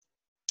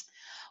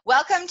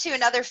Welcome to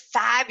another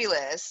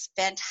fabulous,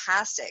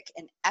 fantastic,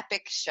 and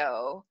epic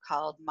show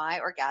called My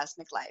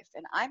Orgasmic Life.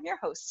 And I'm your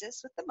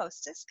hostess with the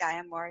mostest,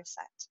 Gaia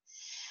Morissette.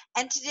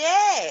 And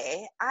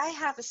today I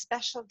have a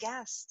special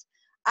guest.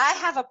 I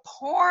have a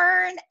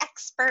porn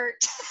expert.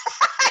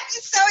 I'm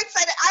just so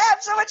excited. I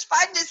have so much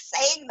fun just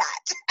saying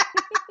that.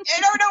 I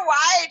don't know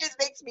why, it just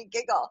makes me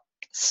giggle.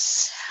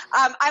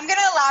 I'm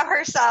gonna allow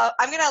herself.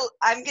 I'm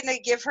gonna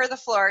give her the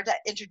floor to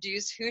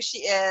introduce who she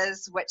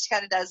is, what she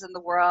kind of does in the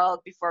world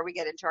before we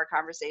get into our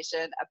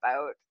conversation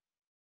about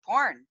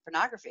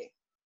pornography.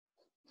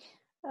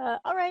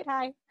 All right,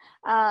 hi.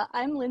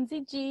 I'm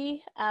Lindsay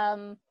G.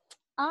 I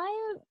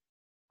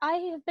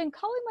have been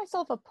calling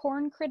myself a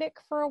porn critic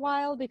for a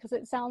while because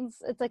it's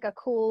like a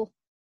cool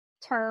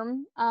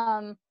term.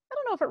 I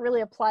don't know if it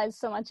really applies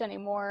so much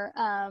anymore.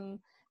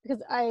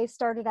 Because I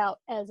started out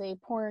as a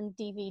porn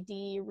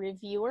DVD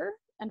reviewer,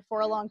 and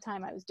for a long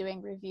time I was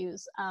doing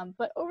reviews.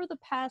 But over the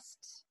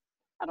past,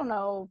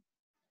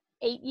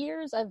 8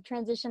 years, I've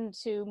transitioned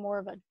to more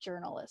of a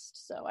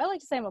journalist. So I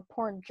like to say I'm a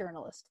porn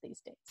journalist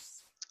these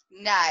days.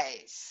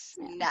 Nice,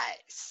 yeah.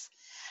 Nice.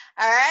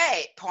 All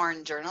right,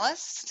 porn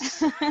journalist.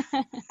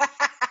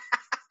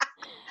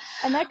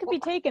 And that could be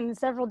taken in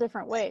several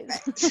different ways.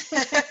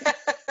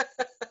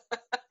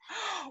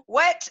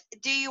 What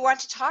do you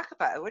want to talk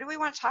about? What do we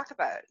want to talk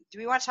about? Do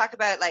we want to talk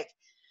about,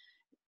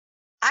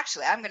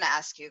 actually, I'm going to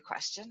ask you a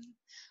question.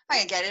 I'm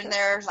going to get in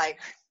there,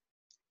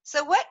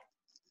 so what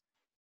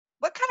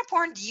kind of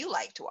porn do you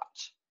like to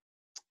watch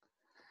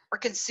or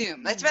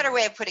consume? That's a better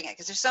way of putting it,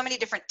 because there's so many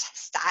different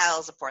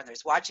styles of porn.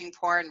 There's watching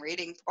porn,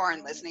 reading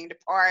porn, listening to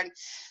porn.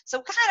 So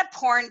what kind of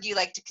porn do you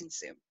like to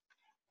consume?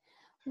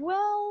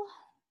 Well,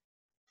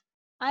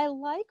 I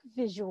like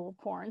visual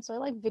porn, so I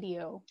like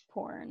video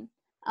porn.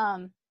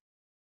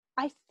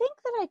 I think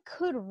that I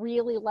could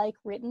really like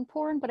written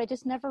porn, but I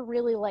just never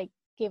really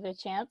gave it a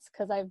chance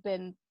because I've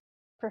been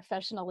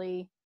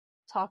professionally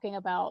talking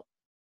about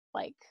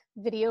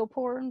video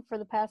porn for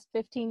the past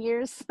 15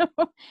 years. So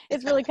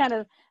it's really kind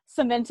of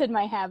cemented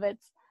my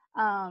habits.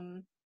 But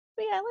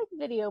yeah, I like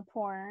video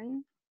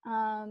porn.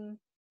 And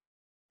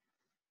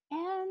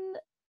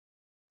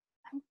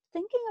I'm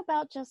thinking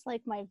about just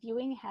my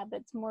viewing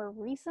habits more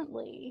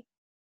recently.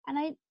 And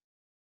I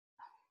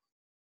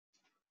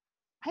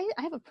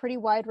have a pretty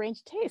wide range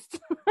of tastes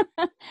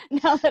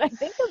now that I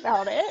think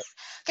about it.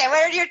 Okay,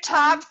 what are your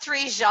top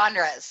 3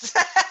 genres?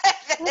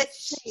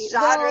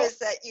 Genres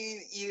that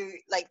you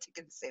like to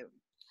consume.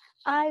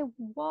 I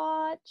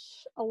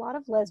watch a lot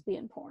of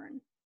lesbian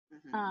porn.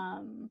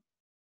 Mm-hmm.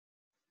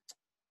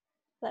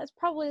 That's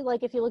probably,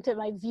 if you looked at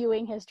my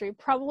viewing history,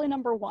 probably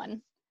number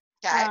 1.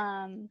 Okay.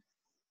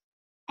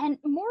 And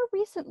more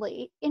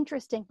recently,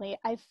 interestingly,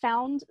 I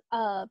found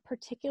a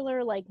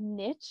particular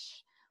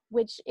niche,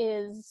 which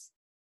is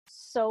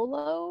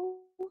solo,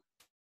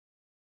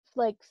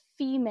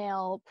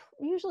 female,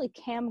 usually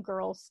cam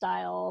girl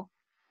style,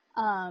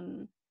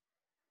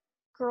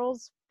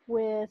 girls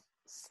with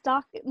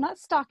not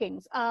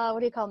stockings, what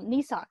do you call them?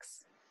 Knee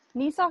socks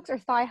or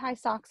thigh-high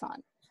socks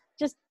on.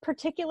 Just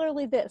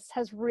particularly this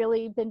has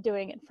really been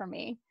doing it for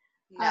me.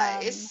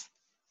 Nice.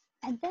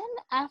 And then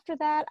after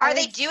that, are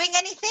they doing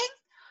anything?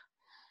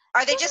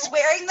 Are they just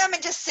wearing them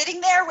and just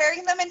sitting there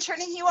wearing them and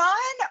turning you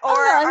on? Or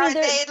are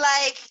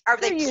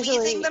they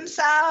pleasing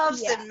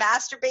themselves and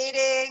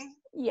masturbating?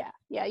 Yeah,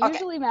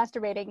 usually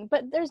masturbating.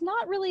 But there's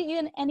not really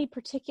any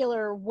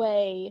particular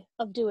way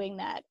of doing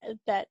that.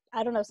 That,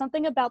 I don't know,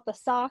 something about the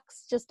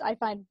socks just I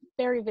find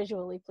very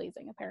visually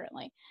pleasing,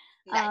 apparently.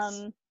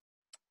 Nice.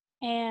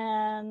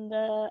 And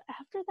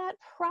after that,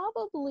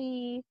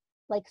 probably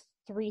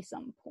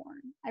threesome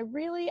porn.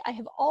 I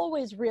have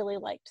always really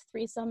liked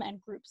threesome and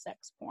group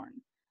sex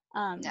porn.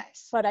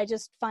 Nice. But I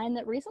just find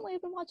that recently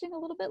I've been watching a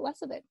little bit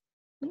less of it.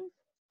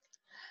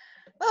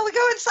 Well, we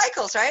go in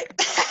cycles, right?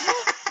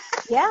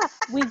 Yeah,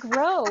 we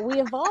grow,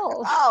 we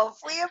evolve.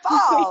 We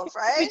evolve,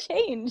 right? We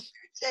change.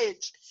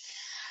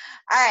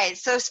 All right,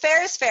 so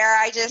fair is fair.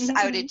 I just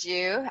outed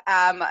you.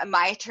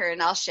 My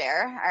turn, I'll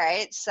share. All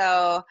right,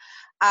 so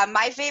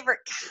my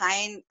favorite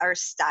kind or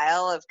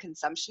style of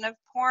consumption of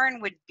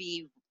porn would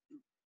be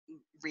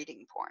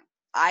reading porn.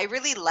 I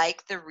really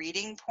like the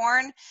reading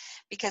porn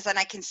because then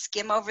I can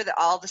skim over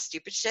all the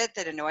stupid shit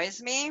that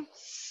annoys me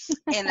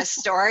in a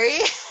story,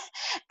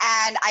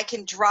 and I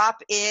can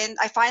drop in.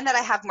 I find that I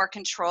have more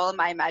control in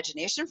my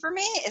imagination. For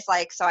me, it's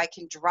so I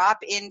can drop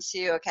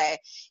into,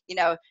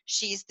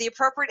 she's the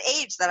appropriate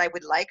age that I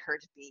would like her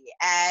to be,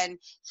 and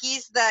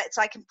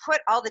so I can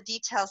put all the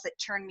details that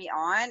turn me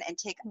on and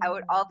take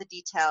out all the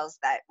details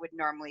that would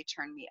normally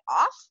turn me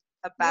off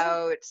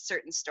about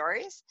certain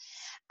stories.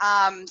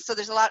 So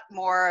there's a lot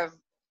more of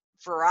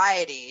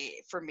variety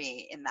for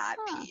me in that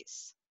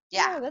piece.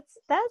 Yeah,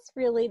 that's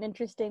really an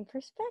interesting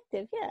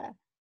perspective. Yeah.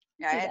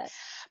 Right.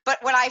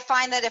 But when I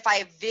find that if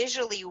I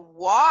visually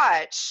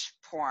watch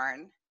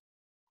porn,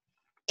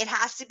 it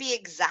has to be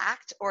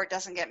exact or it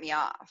doesn't get me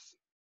off.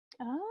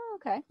 Oh,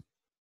 okay.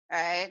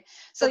 Right.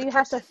 So you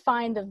have to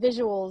find the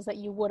visuals that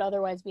you would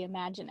otherwise be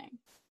imagining.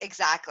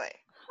 Exactly.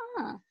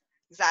 Huh.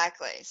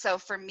 Exactly. So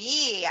for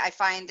me, I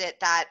find it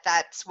that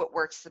that's what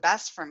works the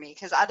best for me,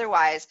 because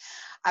otherwise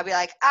I'd be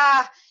like,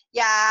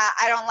 yeah,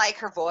 I don't like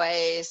her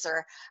voice,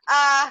 or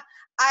I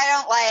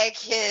don't like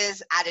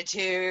his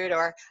attitude,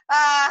 or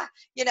I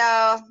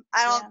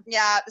don't,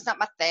 yeah, it's not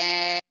my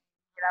thing.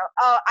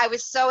 Oh, I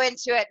was so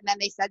into it, and then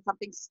they said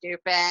something stupid.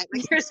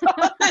 Like, here's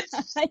all this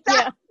stuff,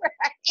 Yeah.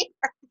 right?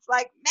 It's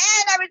like,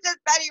 man, I was just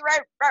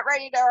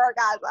ready to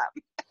orgasm.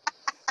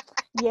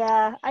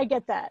 Yeah, I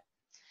get that.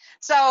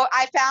 So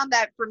I found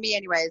that for me,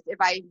 anyways, if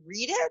I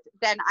read it,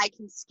 then I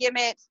can skim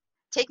it,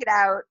 take it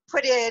out,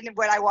 put in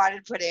what I want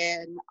to put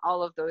in,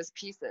 all of those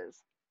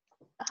pieces.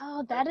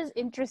 Oh, that is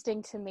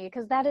interesting to me,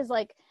 because that is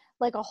like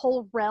a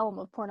whole realm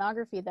of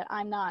pornography that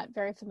I'm not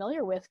very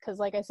familiar with, because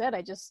like I said,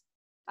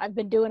 I've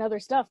been doing other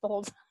stuff the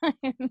whole time.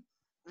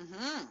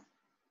 Mm-hmm.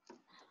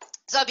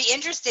 So it'd be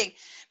interesting.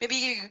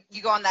 Maybe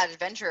you go on that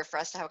adventure for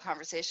us to have a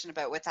conversation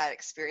about what that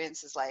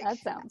experience is like. That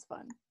sounds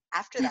fun.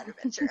 After that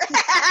adventure.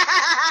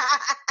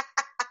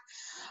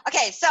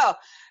 Okay, so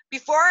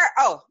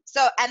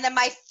and then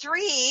my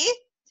 3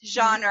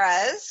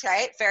 genres,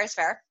 right? Fair is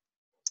fair.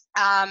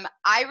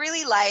 I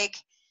really like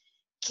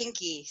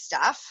kinky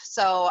stuff.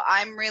 So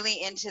I'm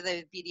really into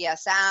the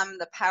BDSM,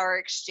 the power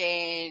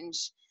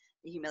exchange,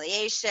 the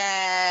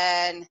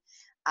humiliation,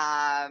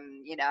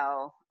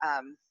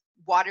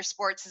 water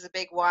sports is a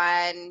big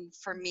one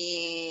for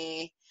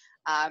me.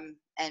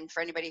 And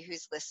for anybody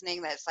who's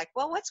listening that's like,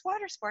 well, what's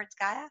water sports,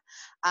 Gaia?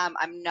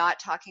 I'm not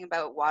talking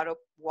about water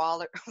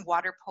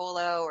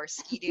polo or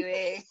ski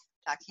doing.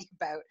 I'm talking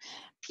about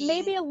peeing.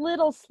 Maybe a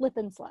little slip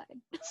and slide.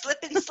 Slip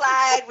and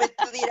slide with,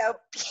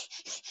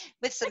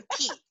 with some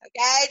pee,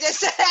 okay?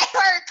 Just so that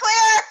we're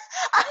clear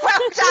on what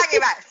we're talking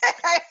about.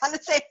 On the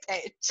same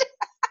page.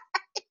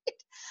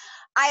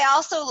 I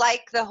also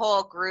like the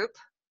whole group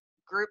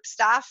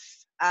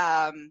stuff,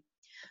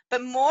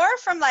 but more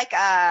from like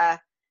a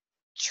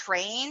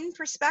train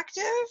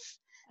perspective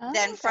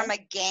than from a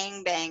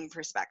gangbang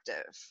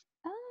perspective.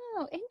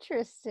 Oh,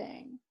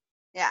 interesting.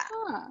 Yeah.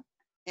 Huh.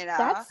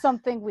 That's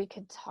something we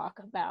could talk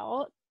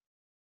about.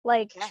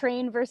 Like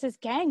train versus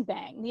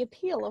gangbang, the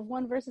appeal of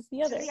one versus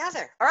the other.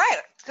 All right.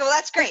 So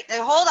that's great.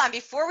 Now hold on.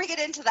 Before we get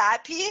into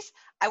that piece,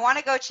 I want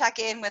to go check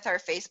in with our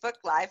Facebook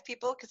Live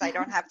people, because I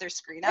don't have their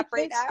screen up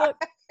right now.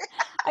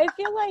 I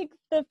feel like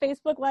the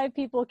Facebook Live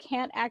people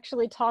can't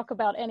actually talk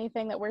about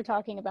anything that we're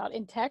talking about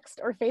in text,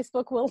 or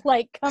Facebook will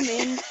like come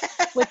in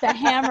with the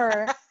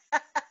hammer.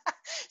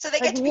 So they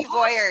get to be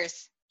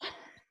voyeurs.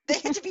 They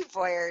get to be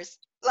voyeurs.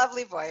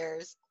 Lovely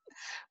voyeurs.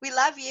 We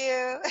love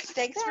you.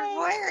 Thanks for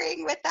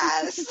voyeuring with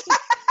us.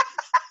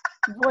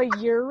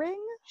 Voyeuring?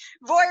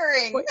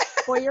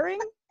 Voyeuring?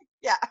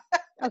 Yeah.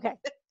 Okay.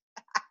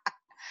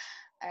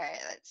 All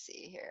right, let's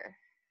see here.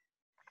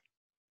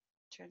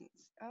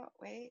 Oh,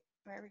 wait.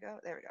 Where we go?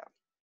 There we go.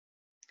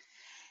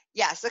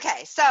 Yes.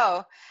 Okay.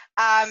 So,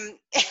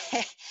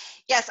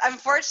 yes,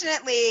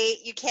 unfortunately,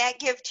 you can't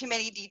give too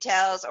many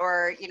details,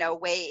 or,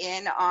 weigh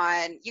in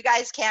on, you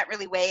guys can't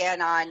really weigh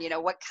in on,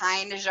 what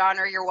kind of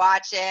genre you're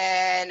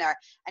watching or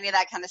any of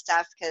that kind of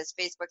stuff, because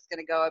Facebook's going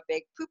to go a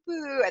big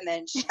poo-poo and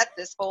then shut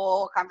this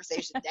whole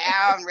conversation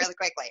down really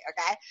quickly.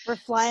 Okay. We're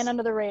flying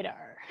under the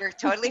radar. We're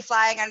totally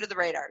flying under the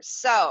radar.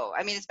 So,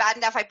 I mean, it's bad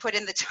enough I put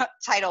in the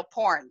title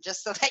porn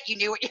just so that you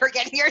knew what you were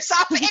getting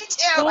yourself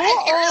into when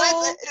you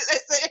were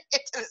listening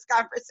to this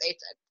conversation.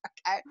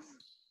 Okay.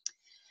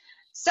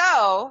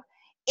 So,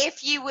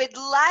 if you would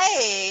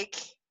like,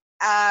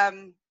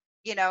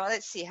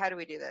 let's see, how do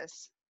we do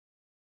this?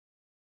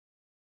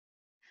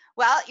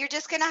 Well, you're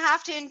just going to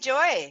have to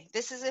enjoy.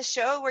 This is a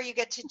show where you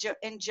get to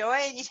enjoy,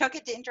 and you don't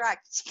get to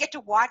interact. You get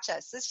to watch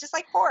us. It's just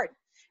like porn.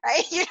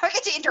 Right? You don't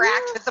get to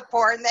interact with the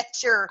porn that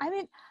you're... I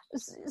mean,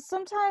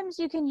 sometimes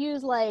you can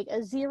use like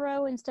a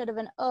 0 instead of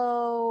an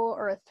O,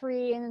 or a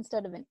 3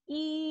 instead of an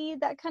E,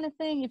 that kind of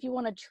thing. If you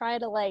want to try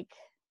to like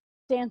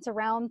dance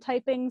around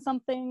typing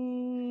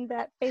something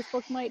that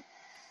Facebook might,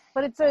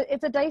 but it's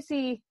a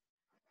dicey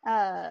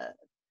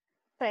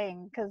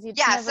thing, because you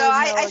so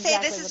I say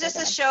this is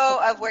just a show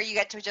of where you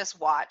get to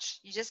just watch.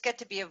 You just get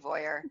to be a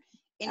voyeur,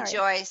 enjoy,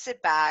 right.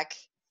 Sit back,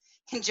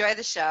 enjoy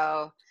the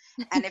show.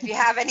 And if you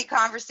have any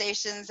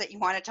conversations that you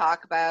want to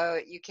talk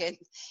about, you can,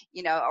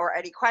 or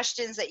any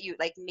questions that you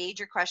like,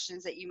 major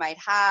questions that you might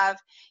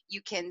have,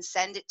 you can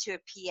send it to a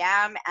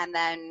PM, and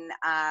then,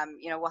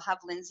 we'll have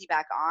Lindsay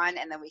back on,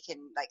 and then we can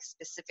like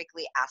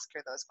specifically ask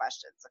her those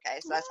questions. Okay.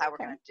 So that's how we're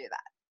going to do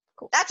that.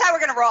 Cool. That's how we're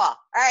going to roll. All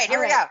right, here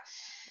we go.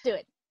 Do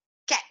it.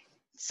 Okay.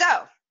 So,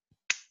 all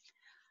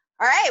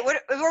right,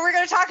 what we're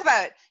going to talk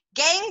about?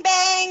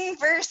 Gangbang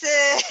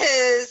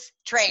versus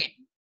train.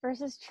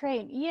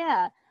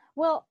 Yeah.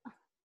 Well,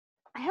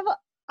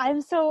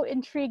 I'm so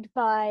intrigued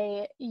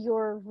by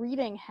your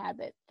reading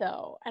habit,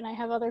 though, and I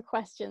have other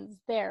questions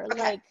there.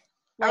 Okay. Like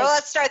well,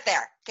 let's start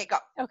there. Okay, go.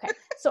 Okay.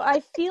 So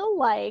I feel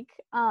like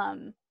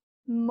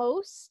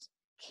most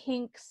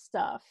kink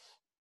stuff,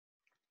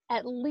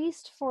 at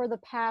least for the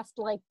past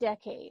like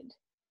decade,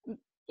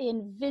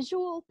 in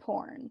visual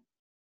porn,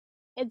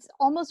 it's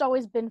almost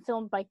always been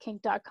filmed by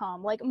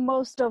kink.com. Like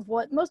most of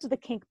the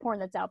kink porn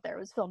that's out there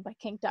was filmed by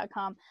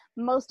kink.com.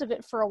 Most of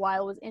it for a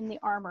while was in the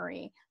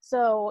Armory.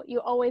 So you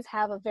always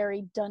have a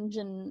very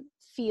dungeon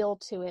feel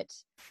to it,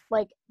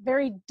 like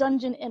very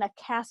dungeon in a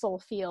castle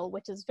feel,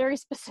 which is very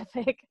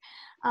specific.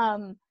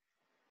 And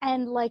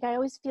like I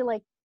always feel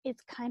like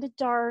it's kind of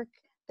dark.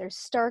 There's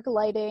stark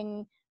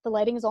lighting. The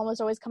lighting is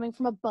almost always coming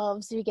from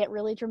above, so you get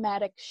really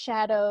dramatic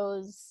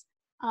shadows.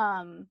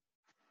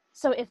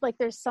 So if like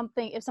there's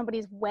something, if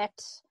somebody's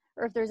wet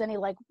or if there's any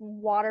like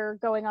water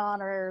going on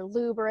or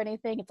lube or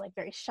anything, it's like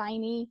very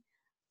shiny.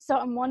 So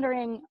I'm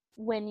wondering,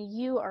 when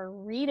you are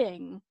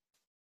reading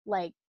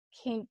like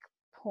kink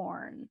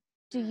porn,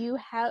 do you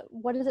have,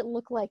 what does it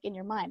look like in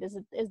your mind?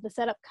 Is the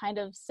setup kind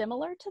of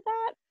similar to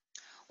that?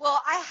 Well,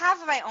 I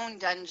have my own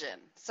dungeon.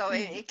 So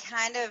it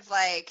kind of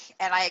like,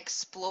 and I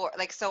explore,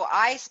 like, so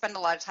I spend a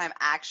lot of time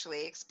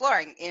actually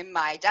exploring in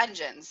my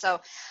dungeon.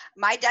 So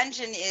my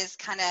dungeon is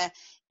kind of,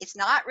 it's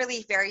not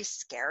really very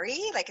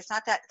scary. Like, it's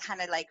not that kind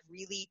of like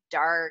really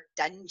dark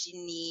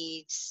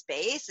dungeony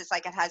space. It's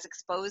like it has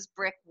exposed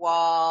brick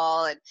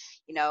wall and,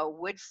 you know,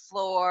 wood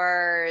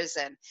floors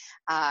and,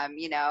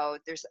 you know,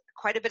 there's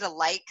quite a bit of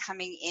light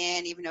coming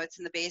in, even though it's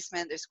in the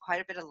basement, there's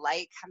quite a bit of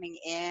light coming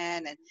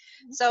in. And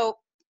so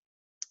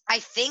I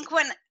think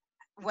when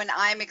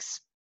I'm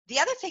the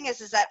other thing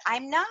is that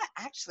I'm not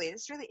actually,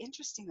 it's really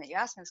interesting that you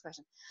asked me this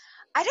question.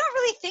 I don't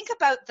really think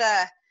about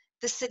the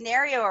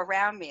scenario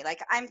around me.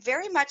 Like, I'm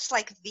very much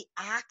like the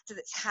act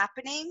that's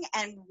happening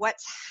and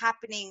what's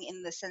happening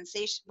in the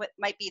sensation, what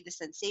might be the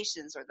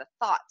sensations or the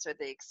thoughts or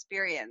the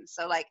experience.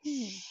 So like,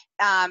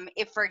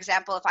 if, for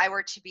example, if I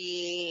were to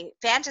be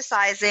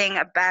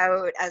fantasizing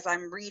about, as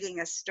I'm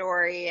reading a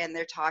story and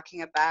they're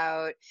talking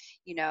about,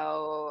 you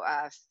know,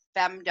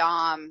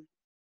 femdom,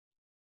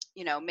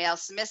 you know, male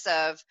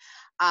submissive,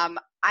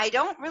 I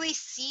don't really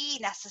see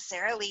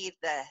necessarily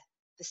the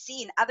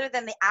scene other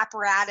than the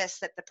apparatus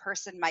that the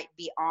person might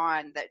be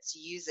on that's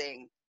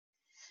using.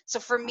 So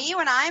for me,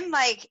 when I'm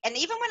like, and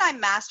even when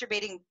I'm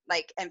masturbating,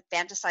 like, and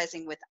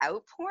fantasizing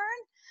without porn,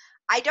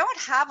 I don't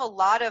have a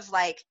lot of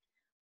like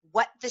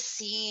what the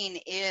scene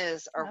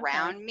is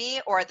around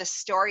me or the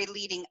story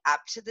leading up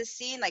to the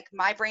scene. Like,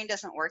 my brain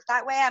doesn't work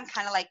that way. I'm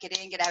kind of like, get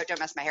in, get out, don't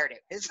mess my hairdo.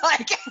 It's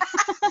like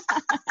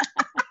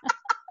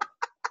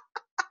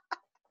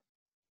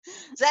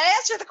Does that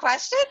answer the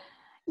question?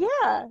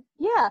 Yeah,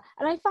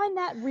 and I find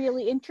that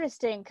really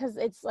interesting because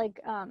it's like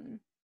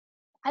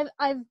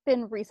I've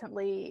been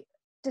recently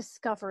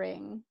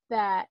discovering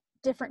that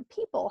different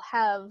people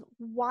have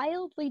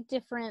wildly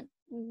different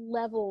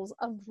levels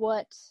of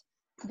what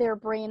their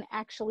brain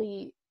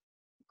actually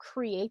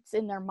creates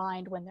in their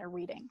mind when they're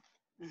reading.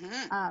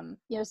 You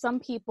know, some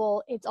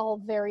people, it's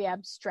all very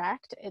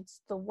abstract.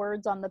 It's the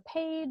words on the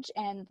page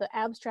and the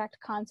abstract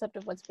concept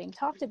of what's being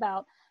talked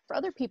about. For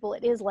other people,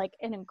 it is like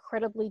an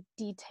incredibly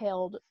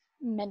detailed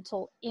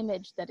mental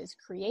image that is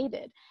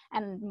created.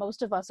 And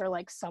most of us are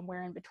like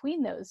somewhere in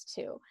between those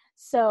two.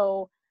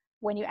 So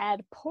when you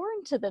add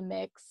porn to the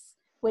mix,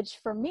 which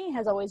for me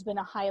has always been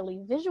a highly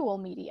visual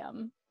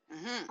medium,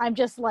 I'm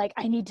just like,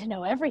 I need to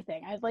know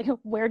everything. I was like,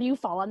 where do you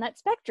fall on that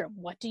spectrum?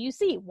 What do you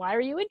see? Why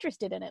are you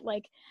interested in it?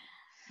 Like,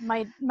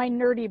 my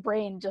nerdy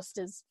brain just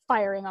is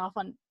firing off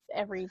on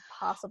every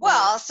possible.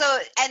 Well, so,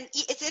 and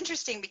it's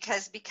interesting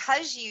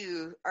because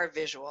you are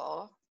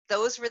visual,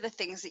 those were the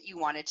things that you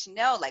wanted to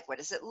know, like, what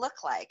does it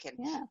look like, and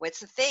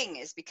what's the thing,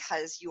 is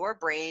because your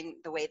brain,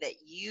 the way that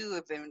you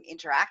have been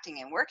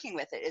interacting and working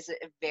with it, is a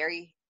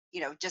very,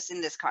 you know, just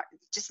in this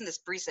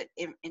recent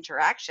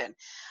interaction,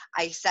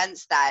 I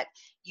sense that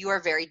you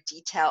are very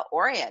detail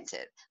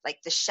oriented, like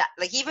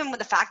like even with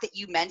the fact that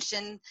you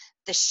mentioned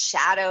the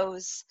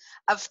shadows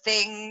of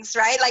things,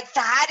 right? Like,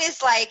 that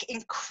is like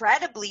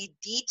incredibly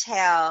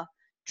detail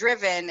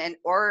driven and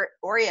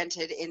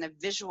oriented in a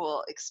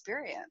visual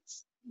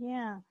experience.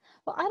 Yeah.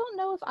 Well, I don't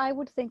know if I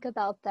would think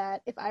about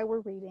that if I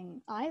were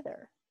reading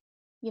either.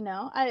 You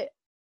know,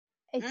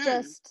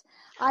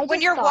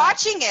 when you're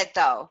watching it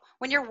though,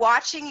 when you're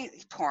watching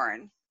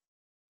porn,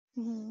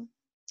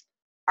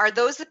 are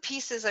those the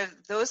pieces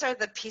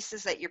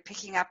that you're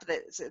picking up,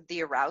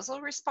 the arousal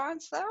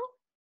response though?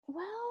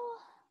 Well,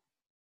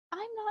 I'm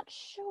not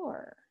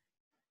sure.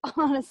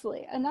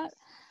 Honestly,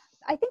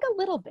 I think a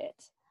little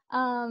bit.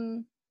 I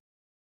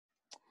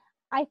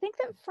think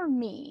that for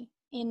me,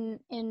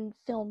 in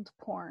filmed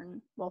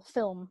porn,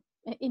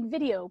 in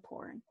video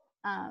porn,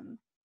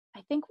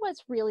 I think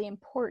what's really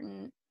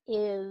important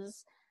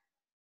is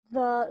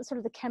the sort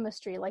of the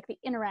chemistry, like the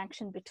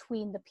interaction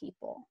between the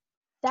people.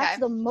 That's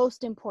the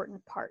most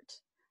important part.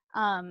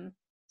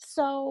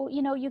 So,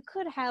 you know, you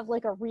could have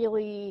like a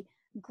really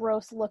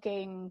gross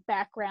looking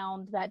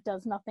background that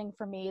does nothing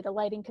for me. The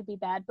lighting could be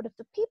bad, but if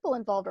the people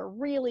involved are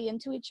really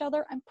into each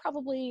other, I'm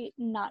probably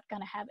not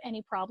going to have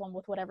any problem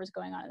with whatever's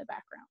going on in the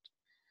background.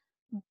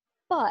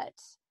 But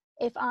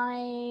if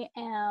I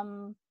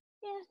am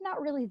not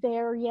really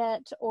there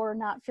yet, or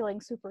not feeling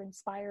super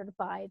inspired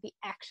by the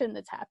action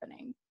that's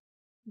happening,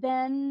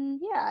 then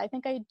yeah, I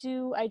think I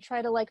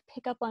try to like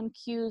pick up on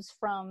cues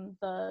from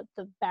the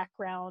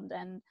background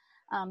and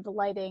the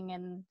lighting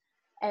and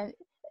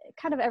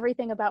kind of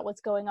everything about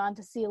what's going on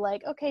to see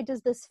like, okay,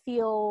 does this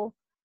feel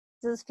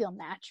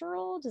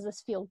natural? Does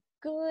this feel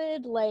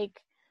good?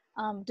 Like,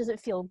 does it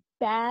feel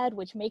bad,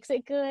 which makes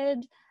it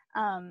good?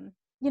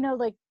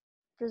 Like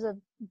there's a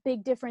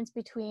big difference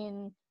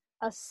between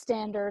a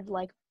standard,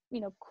 like,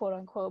 quote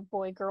unquote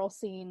boy girl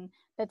scene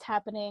that's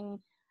happening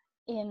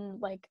in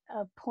like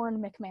a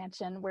porn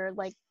McMansion where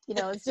like,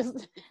 it's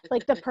just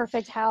like the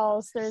perfect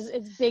house.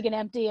 It's big and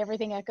empty,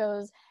 everything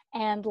echoes,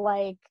 and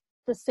like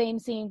the same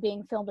scene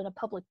being filmed in a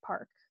public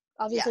park.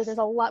 Obviously, Yes. there's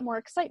a lot more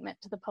excitement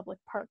to the public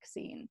park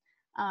scene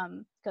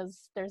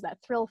because there's that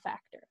thrill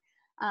factor.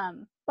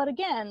 But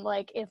again,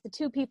 like if the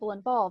two people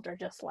involved are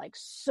just like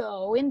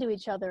so into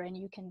each other and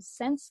you can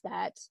sense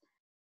that,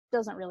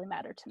 doesn't really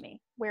matter to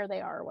me where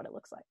they are or what it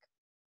looks like.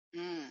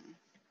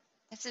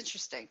 That's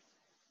interesting.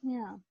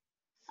 Yeah.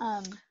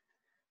 And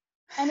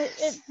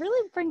it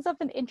really brings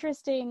up an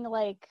interesting,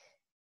 like,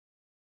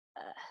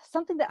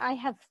 something that I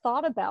have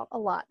thought about a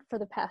lot for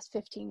the past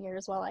 15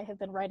 years while I have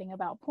been writing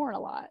about porn a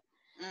lot,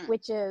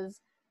 which is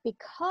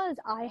because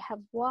I have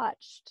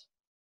watched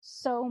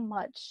so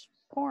much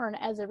porn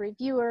as a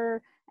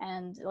reviewer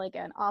and like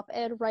an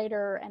op-ed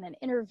writer and an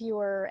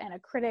interviewer and a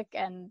critic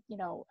and,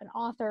 an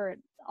author,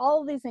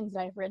 all of these things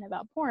that I've written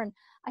about porn,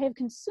 I have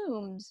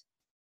consumed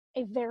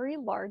a very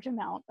large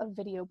amount of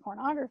video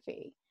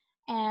pornography.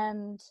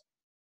 And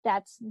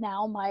that's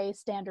now my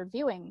standard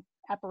viewing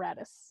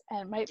apparatus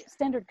and my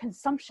standard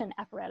consumption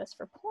apparatus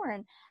for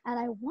porn. And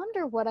I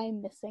wonder what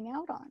I'm missing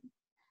out on.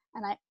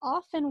 And I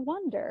often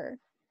wonder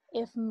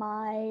if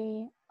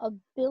my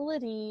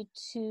ability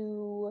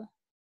to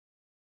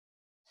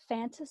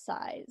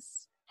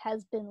fantasize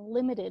has been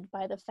limited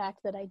by the fact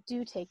that I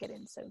do take it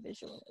in so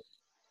visually.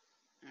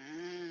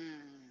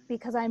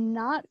 Because I'm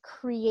not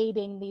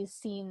creating these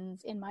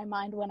scenes in my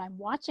mind when I'm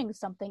watching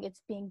something,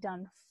 it's being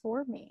done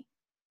for me.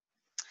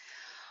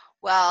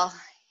 Well,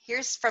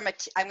 here's I'm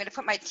going to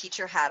put my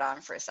teacher hat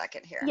on for a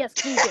second here. Yes,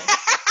 please do.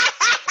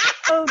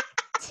 Oh,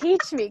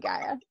 teach me,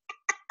 Gaia.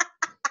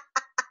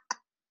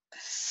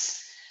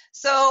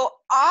 So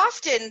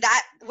often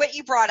what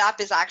you brought up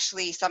is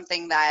actually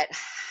something that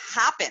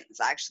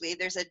happens, actually.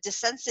 There's a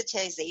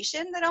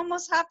desensitization that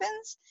almost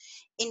happens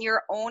in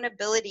your own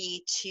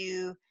ability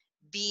to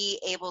be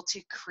able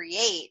to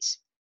create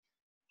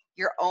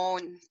your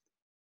own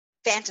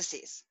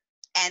fantasies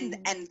and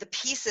the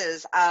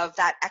pieces of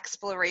that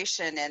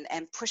exploration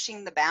and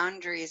pushing the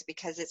boundaries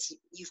because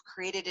you've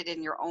created it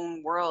in your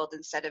own world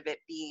instead of it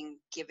being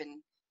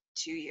given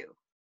to you,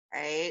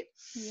 right?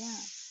 Yeah.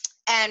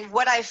 And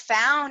what I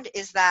found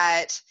is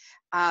that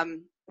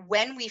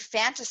when we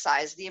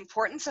fantasize, the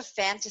importance of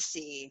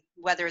fantasy,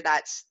 whether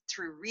that's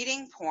through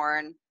reading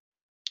porn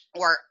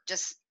or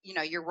just,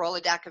 your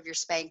Rolodex of your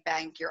spank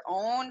bank, your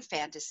own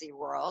fantasy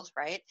world,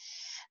 right?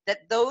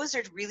 That those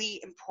are really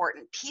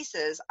important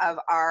pieces of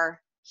our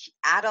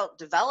adult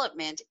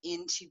development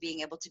into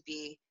being able to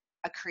be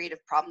a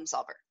creative problem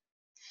solver.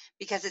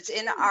 Because it's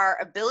in our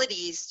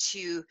abilities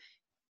to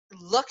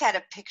look at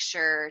a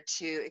picture,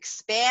 to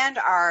expand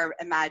our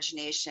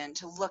imagination,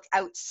 to look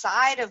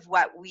outside of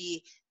what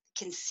we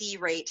can see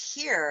right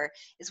here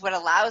is what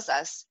allows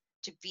us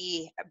to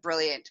be a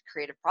brilliant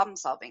creative problem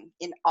solving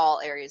in all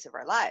areas of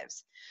our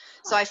lives.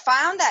 So I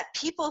found that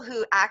people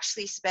who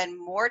actually spend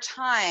more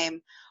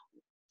time,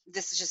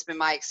 this has just been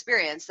my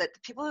experience, that the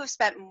people who have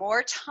spent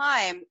more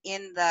time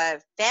in the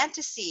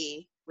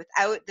fantasy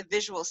without the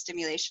visual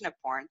stimulation of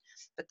porn,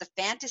 but the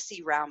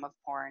fantasy realm of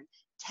porn,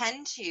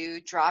 tend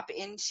to drop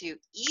into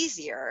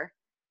easier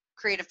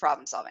creative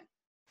problem solving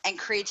and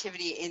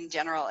creativity in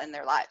general in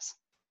their lives.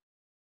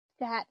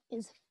 That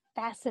is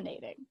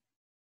fascinating.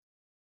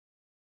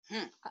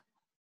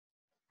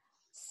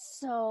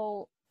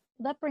 So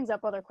that brings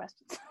up other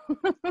questions.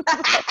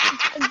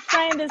 I'm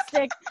trying to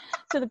stick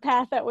to the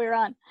path that we're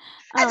on.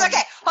 That's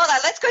okay. Hold on.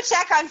 Let's go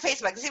check on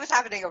Facebook and see what's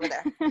happening over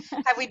there.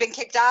 Have we been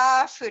kicked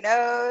off? Who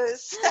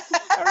knows?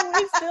 Are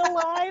we still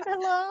live?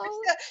 Hello?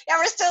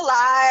 We're still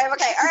live.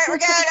 Okay. All right. We're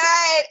good. All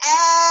right.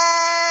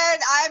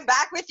 And I'm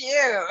back with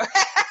you.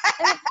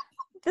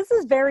 This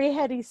is very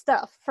heady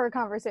stuff for a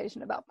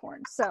conversation about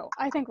porn. So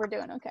I think we're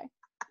doing okay.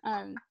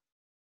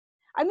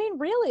 I mean,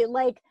 really,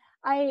 like,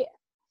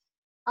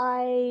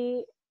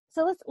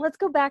 so let's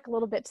go back a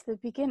little bit to the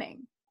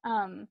beginning.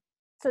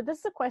 So this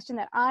is a question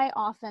that I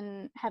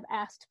often have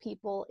asked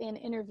people in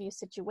interview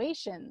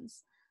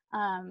situations,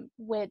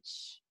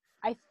 which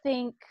I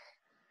think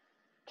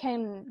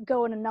can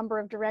go in a number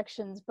of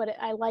directions, but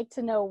I like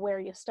to know where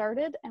you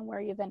started and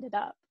where you've ended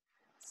up.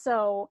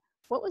 So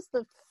what was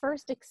the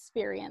first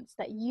experience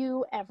that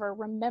you ever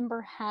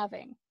remember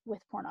having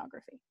with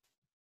pornography?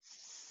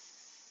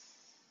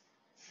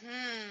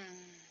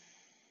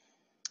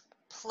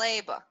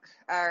 Playbook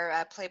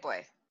or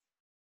Playboy.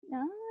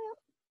 No.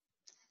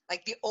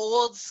 Like the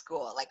old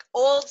school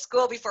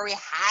before we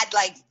had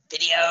like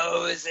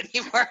videos and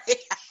before we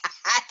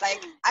had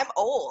like, I'm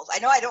old. I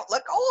know I don't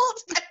look old,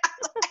 but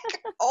I'm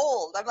like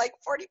old. I'm like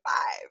 45,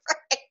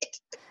 right?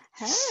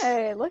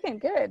 Hey, looking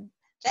good.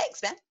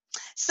 Thanks, man.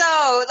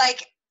 So,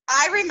 like,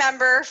 I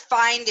remember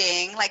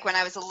finding, like, when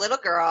I was a little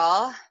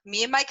girl,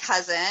 me and my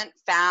cousin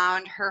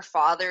found her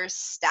father's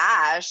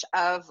stash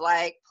of,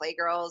 like,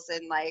 Playgirls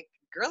and, like,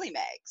 girly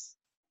mags.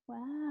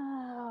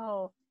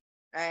 Wow.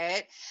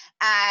 Right.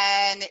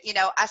 And, you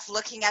know, us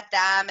looking at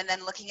them and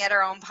then looking at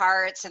our own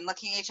parts and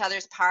looking at each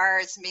other's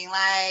parts and being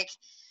like,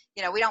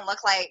 you know, we don't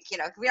look like, you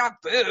know, we don't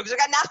have boobs. We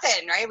got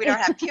nothing, right? We don't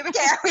have pubic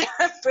hair. We don't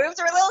have boobs.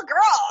 We're little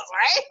girls,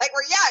 right? Like,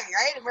 we're young,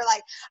 right? And we're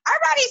like, our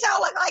bodies don't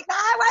look like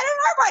that. Why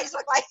don't our bodies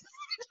look like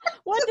that?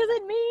 What does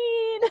it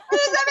mean? What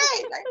does that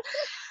mean? Right?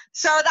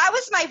 So that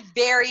was my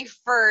very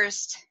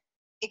first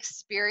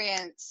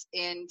experience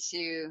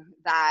into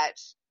that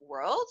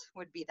world,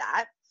 would be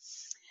that.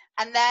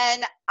 And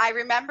then I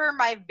remember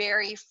my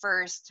very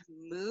first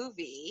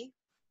movie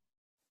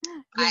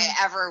I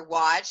ever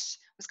watched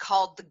was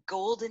called The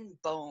Golden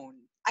Bone.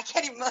 I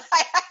can't even. That's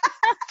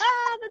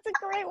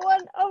a great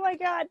one. Oh my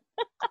God.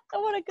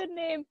 What a good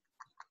name.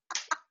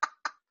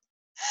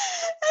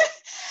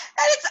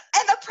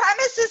 And the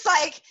premise is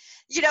like,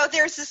 you know,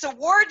 there's this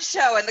award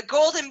show, and the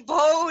Golden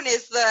Bone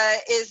is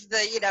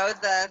the you know,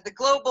 the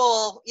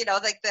global, you know,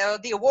 like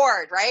the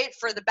award, right,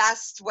 for the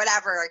best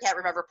whatever. I can't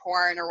remember,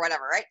 porn or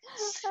whatever, right?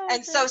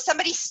 And so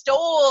somebody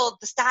stole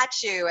the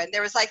statue, and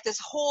there was like this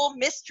whole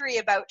mystery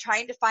about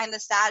trying to find the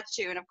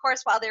statue. And of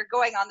course, while they're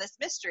going on this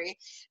mystery,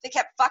 they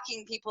kept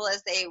fucking people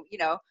as they, you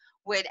know,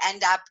 would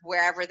end up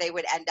wherever they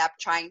would end up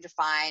trying to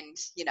find,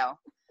 you know,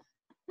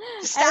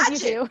 the statue.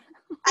 As you do.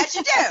 As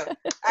you do,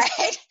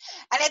 right?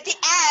 And at the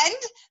end,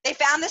 they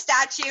found the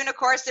statue, and of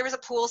course, there was a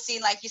pool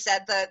scene, like you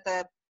said,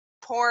 the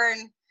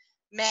porn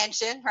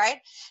mansion, right?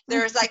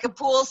 There was like a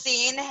pool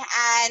scene,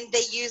 and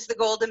they used the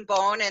Golden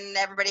Bone, and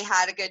everybody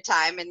had a good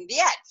time in the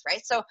end,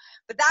 right? So,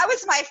 but that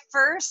was my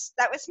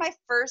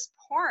first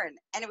porn,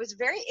 and it was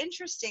very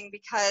interesting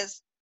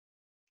because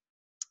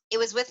it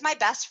was with my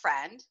best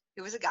friend,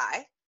 who was a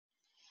guy,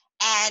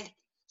 and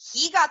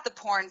he got the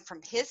porn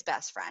from his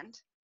best friend,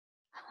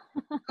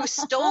 who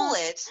stole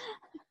it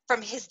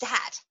from his dad.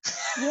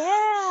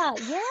 Yeah.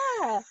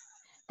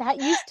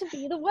 That used to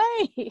be the way.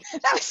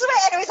 That was the way,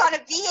 and it was on a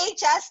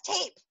VHS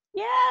tape.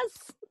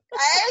 Yes.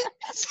 Right?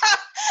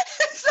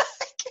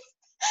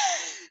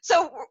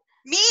 So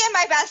me and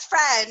my best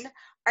friend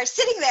are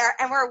sitting there,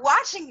 and we're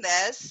watching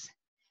this,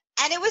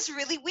 and it was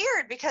really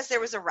weird because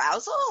there was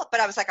arousal, but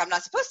I was like, I'm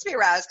not supposed to be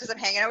aroused because I'm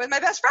hanging out with my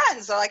best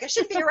friend, so like I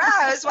shouldn't be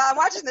aroused while I'm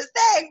watching this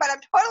thing, but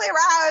I'm totally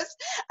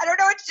aroused. I don't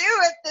know what to do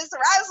with this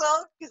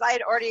arousal because I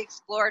had already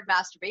explored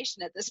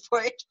masturbation at this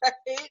point, right,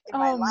 in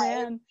my life.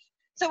 Man.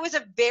 So it was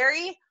a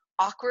very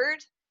awkward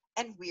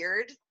and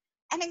weird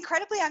and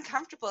incredibly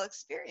uncomfortable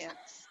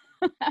experience.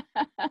 I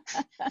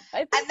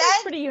think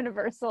that's pretty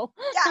universal.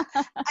 Yeah.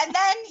 And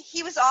then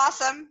he was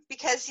awesome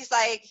because he's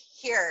like,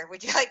 here,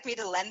 would you like me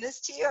to lend this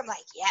to you? I'm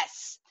like,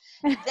 yes.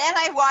 Then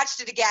I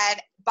watched it again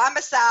by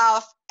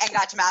myself and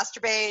got to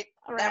masturbate.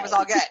 Right. And it was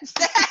all good.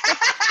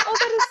 Oh,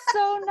 that is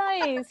so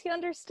nice. He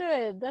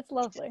understood. That's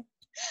lovely.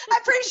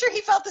 I'm pretty sure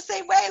he felt the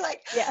same way.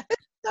 Like, yeah,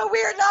 it's so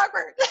weird and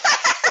awkward.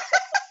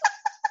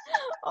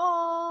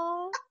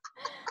 Oh,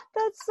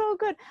 that's so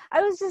good.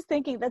 I was just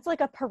thinking that's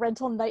like a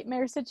parental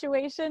nightmare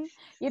situation,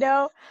 you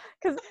know,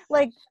 because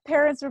like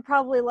parents were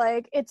probably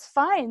like, it's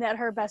fine that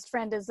her best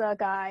friend is a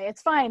guy.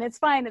 It's fine.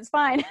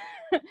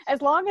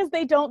 As long as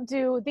they don't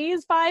do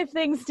these 5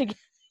 things together.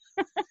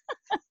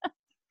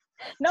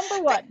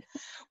 Number 1.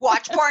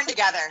 Watch porn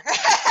together.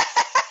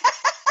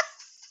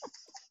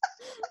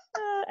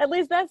 At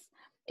least that's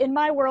in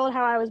my world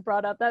how I was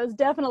brought up. That was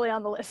definitely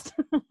on the list.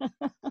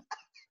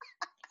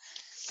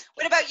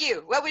 What about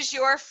you? What was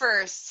your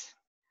first?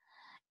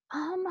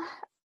 I'm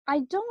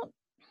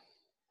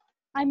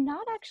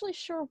not actually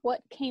sure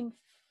what came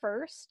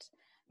first.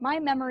 My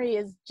memory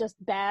is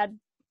just bad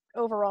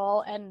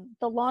overall, and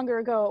the longer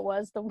ago it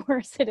was, the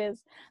worse it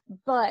is.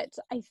 But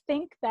I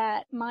think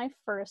that my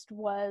first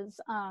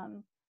was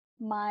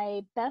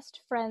my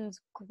best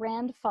friend's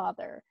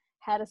grandfather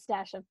had a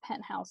stash of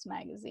Penthouse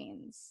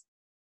magazines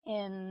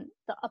in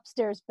the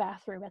upstairs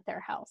bathroom at their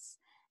house.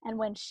 And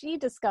when she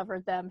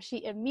discovered them,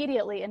 she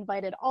immediately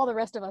invited all the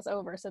rest of us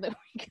over so that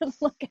we could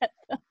look at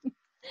them.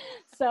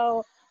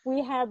 So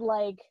we had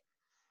like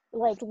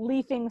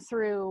leafing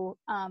through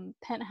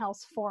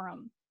Penthouse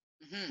Forum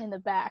in the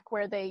back,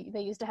 where they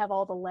used to have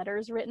all the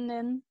letters written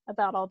in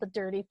about all the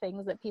dirty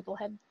things that people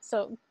had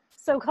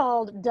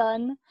so-called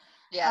done.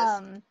 Yes.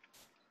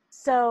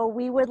 So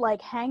we would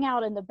like hang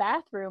out in the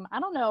bathroom. I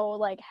don't know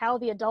like how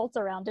the adults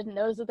around didn't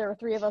notice that there were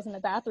 3 of us in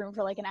the bathroom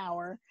for like an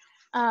hour.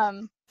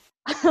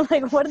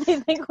 Like, what do they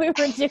think we were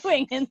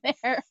doing in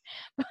there?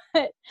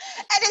 And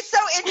it's so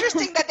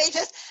interesting that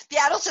the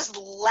adults just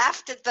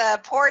left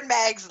the porn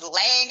mags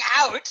laying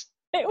out.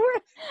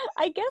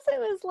 I guess it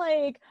was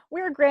like,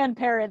 we're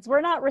grandparents.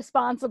 We're not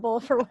responsible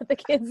for what the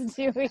kids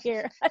do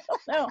here. I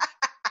don't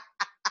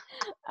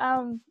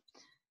know.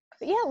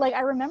 But yeah, like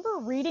I remember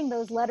reading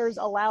those letters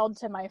aloud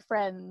to my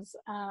friends.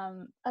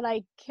 And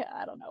I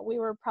don't know, we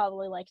were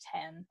probably like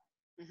 10.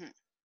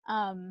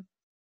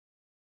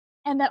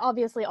 And then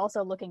obviously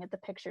also looking at the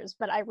pictures,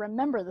 but I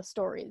remember the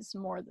stories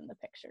more than the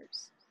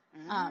pictures.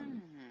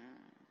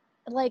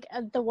 Like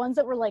the ones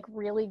that were like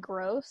really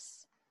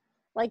gross.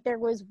 Like there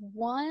was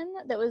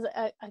one that was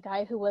a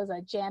guy who was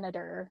a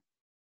janitor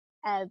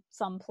at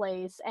some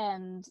place,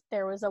 and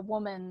there was a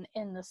woman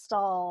in the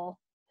stall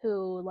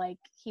who like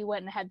he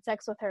went and had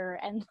sex with her,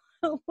 and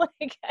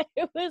like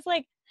it was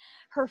like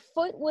her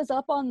foot was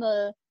up on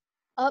the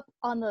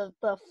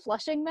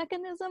flushing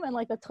mechanism, and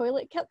like the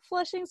toilet kept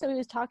flushing, so he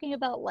was talking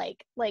about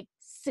like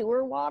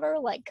sewer water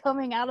like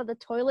coming out of the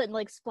toilet and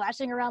like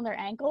splashing around their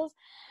ankles.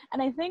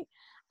 And I think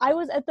I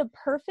was at the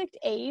perfect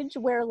age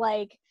where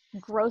like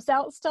gross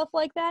out stuff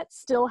like that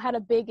still had a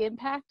big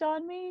impact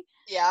on me.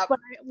 Yeah. But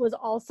I was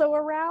also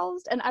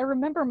aroused, and I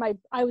remember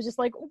I was just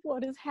like,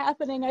 what is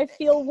happening? I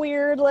feel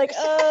weird, like,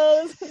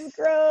 oh, this is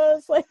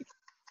gross. Like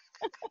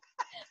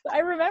I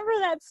remember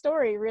that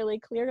story really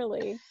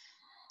clearly.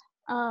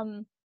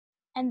 And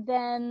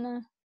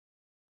then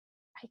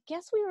I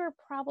guess we were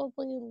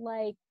probably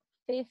like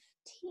 15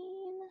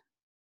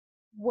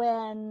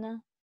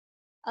 when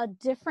a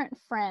different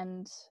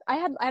friend, I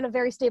had a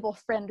very stable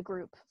friend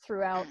group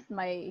throughout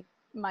my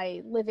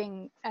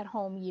living at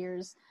home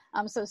years.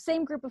 So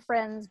same group of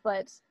friends,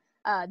 but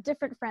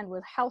different friend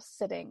was house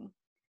sitting,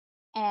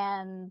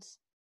 and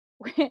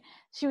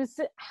she was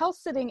house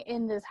sitting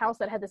in this house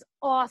that had this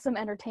awesome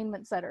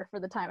entertainment center for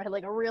the time. It had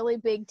like a really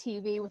big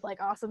TV with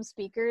like awesome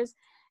speakers,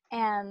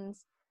 and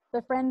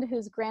the friend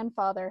whose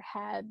grandfather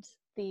had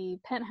the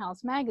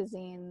Penthouse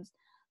magazines,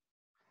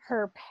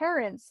 her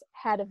parents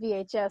had a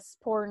VHS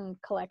porn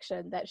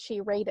collection that she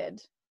rated.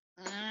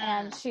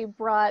 And she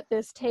brought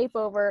this tape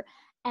over,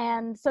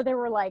 and so there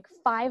were like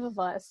 5 of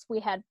us. We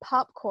had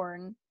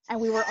popcorn, and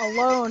we were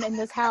alone in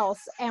this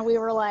house, and we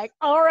were like,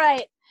 all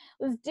right,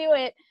 let's do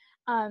it.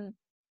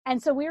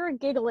 And so we were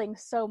giggling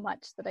so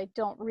much that I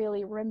don't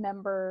really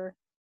remember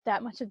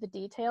that much of the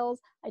details.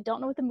 I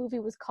don't know what the movie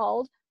was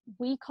called.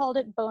 We called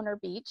it Boner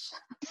Beach.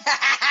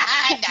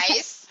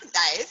 Nice.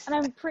 And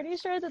I'm pretty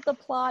sure that the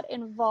plot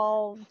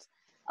involved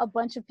a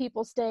bunch of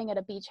people staying at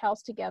a beach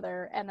house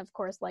together, and of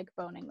course, like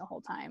boning the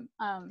whole time.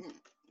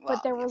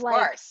 But there were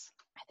I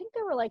think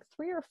there were like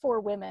 3 or 4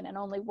 women and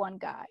only 1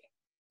 guy.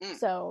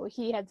 So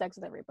he had sex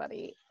with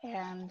everybody,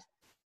 and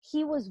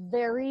he was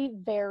very,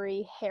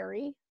 very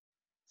hairy,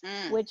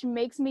 which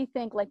makes me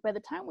think like by the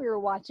time we were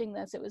watching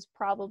this, it was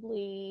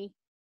probably,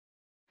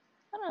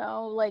 I don't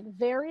know, like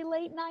very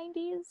late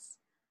 90s,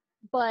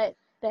 but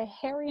the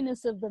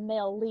hairiness of the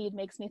male lead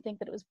makes me think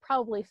that it was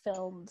probably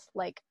filmed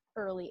like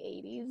early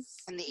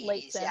 80s, in the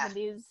late 80s,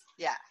 70s.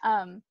 Yeah.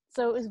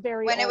 So it was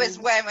very when old. it was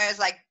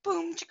like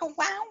boom chicka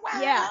wow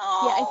wow. Yeah,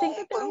 I think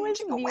that there was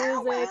music.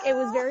 Wow, wow. It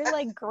was very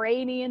like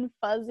grainy and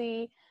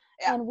fuzzy,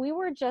 and we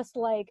were just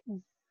like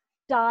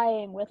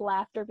dying with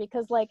laughter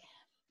because like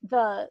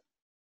the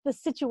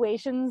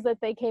situations that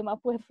they came up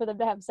with for them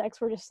to have sex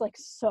were just like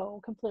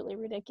so completely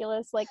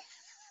ridiculous. Like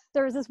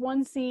there was this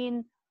one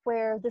scene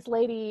where this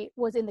lady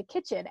was in the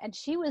kitchen and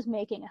she was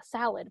making a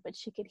salad, but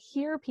she could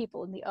hear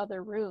people in the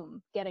other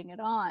room getting it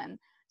on.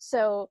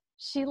 So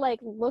she like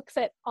looks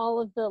at all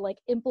of the like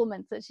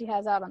implements that she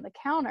has out on the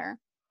counter,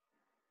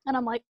 and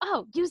I'm like,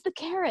 oh, use the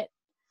carrot.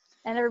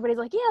 And everybody's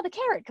like, yeah, the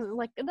carrot, because it's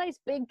like a nice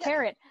big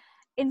carrot.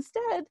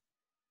 Instead,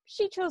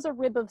 she chose a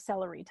rib of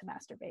celery to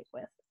masturbate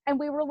with. And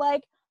we were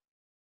like,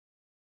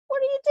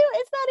 what are you doing?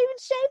 It's not even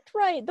shaped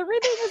right. The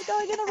ribbing is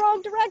going in the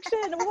wrong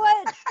direction.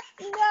 What?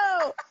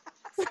 No.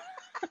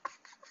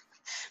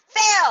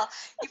 Fail!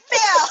 You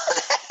fail!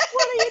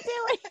 What are you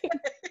doing?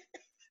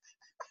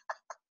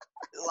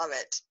 Love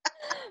it.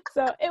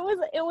 So it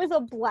was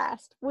a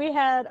blast. We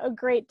had a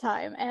great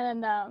time,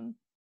 and that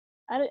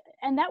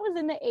was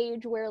in the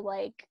age where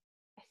like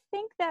I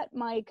think that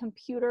my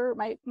computer,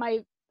 my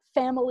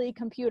family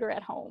computer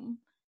at home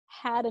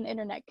had an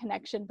internet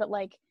connection, but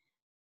like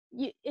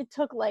it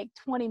took like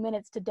 20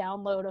 minutes to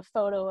download a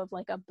photo of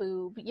like a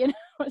boob, you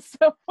know.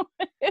 So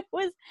it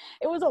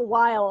was a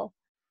while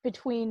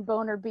between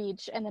Boner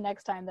Beach and the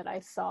next time that I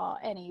saw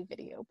any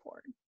video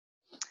porn.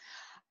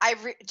 I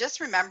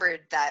just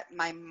remembered that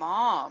my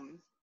mom,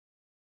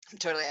 I'm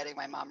totally adding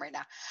my mom right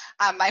now.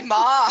 My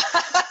mom,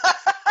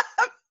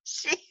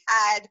 she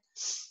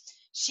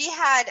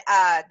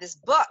had this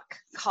book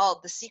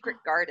called The Secret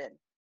Garden.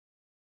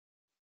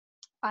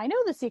 I know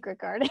The Secret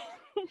Garden.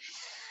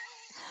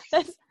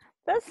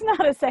 That's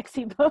not a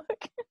sexy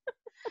book.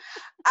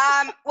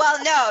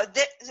 Well, no,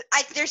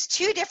 there's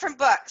 2 different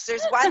books.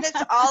 There's one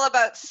that's all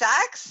about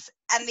sex,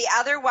 and the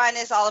other one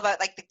is all about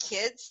like the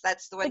kids.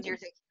 That's the one like you're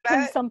thinking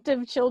about.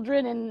 Consumptive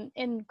children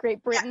in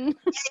Great Britain.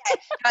 Yeah.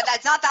 No,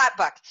 that's not that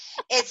book.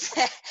 It's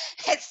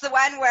the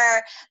one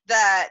where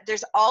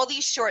there's all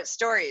these short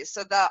stories.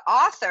 So the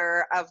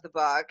author of the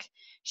book,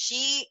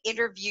 she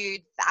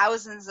interviewed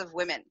thousands of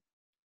women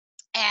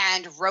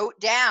and wrote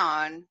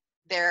down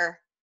their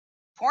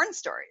porn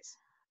stories.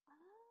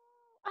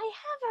 I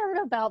have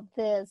heard about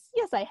this.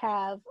 Yes, I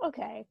have.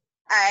 Okay.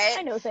 All right.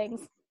 I know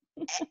things.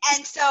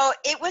 And so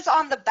it was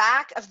on the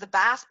back of the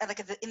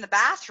in the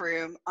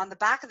bathroom, on the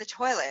back of the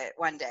toilet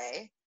one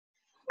day.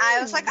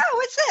 I was like, oh,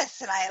 what's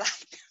this? And I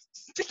like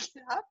pick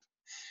it up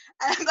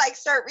and I'm like,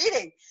 start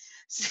reading.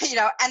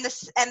 So, and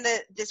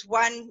this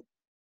one,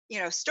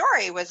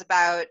 story was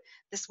about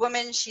this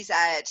woman. She's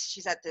at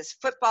this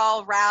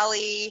football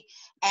rally,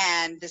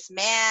 and this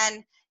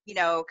man,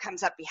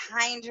 comes up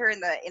behind her in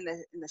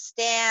the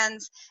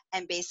stands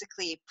and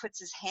basically puts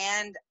his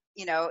hand,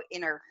 in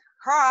her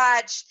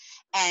crotch,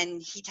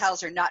 and he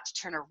tells her not to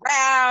turn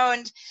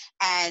around,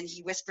 and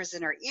he whispers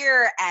in her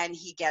ear, and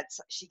she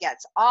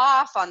gets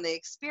off on the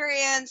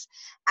experience,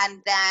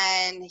 and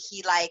then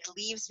he like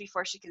leaves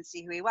before she can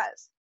see who he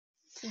was.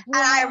 Whoa. And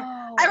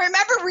I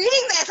remember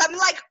reading this. I'm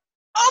like,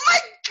 oh my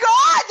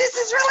God, this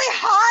is really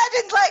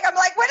hot. And like, I'm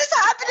like, what is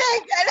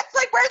happening? And it's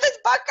like, where did this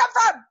book come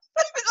from?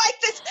 It was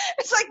like this,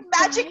 it's like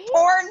magic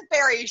porn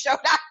fairy showed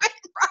up.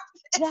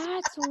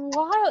 That's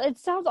wild. It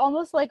sounds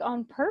almost like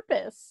on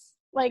purpose.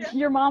 Like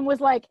your mom was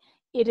like,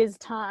 it is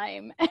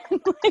time.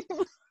 And like,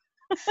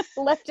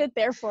 left it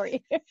there for you.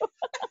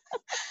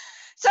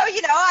 So,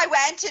 I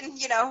went and,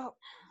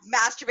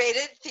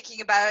 masturbated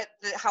thinking about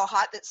how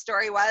hot that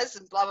story was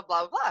and blah, blah,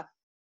 blah, blah.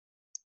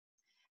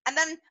 And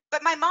then,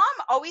 but my mom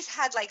always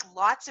had like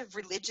lots of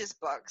religious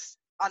books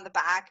on the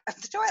back of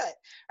the toilet,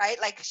 right?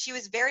 Like she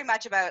was very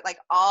much about like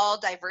all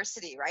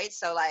diversity, right?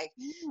 So like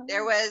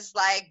there was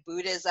like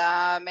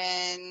Buddhism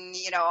and,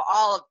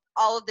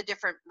 all of the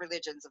different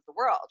religions of the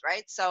world,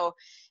 right? So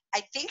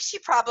I think she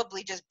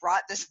probably just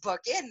brought this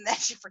book in and then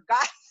she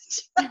forgot that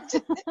she left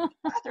it in the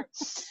bathroom.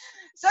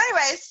 So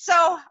anyways,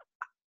 so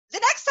the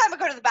next time I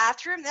go to the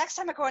bathroom, the next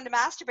time I go in to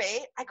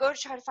masturbate, I go to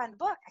try to find the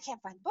book. I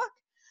can't find the book.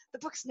 The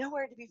book's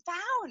nowhere to be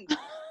found.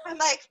 I'm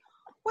like,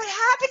 what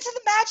happened to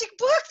the magic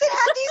book that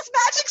had these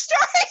magic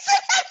stories in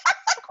it? I'm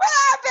like, what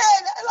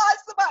happened? I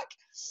lost the book.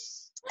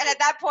 And at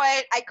that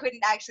point, I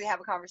couldn't actually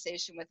have a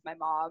conversation with my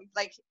mom.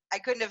 Like, I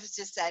couldn't have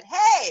just said,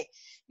 hey,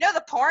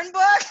 the porn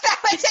book that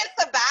was in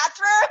the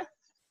bathroom?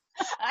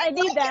 I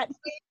need that.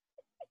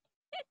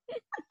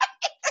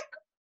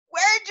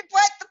 Where'd you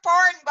put the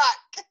porn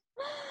book?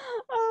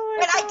 Oh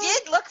but God. I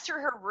did look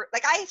through her,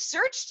 like I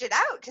searched it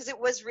out because it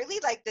was really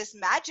like this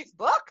magic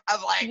book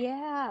of like,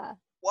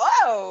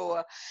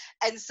 whoa.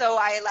 And so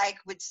I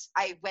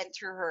went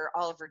through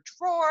all of her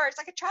drawers.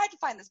 Like I tried to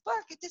find this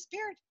book. It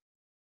disappeared.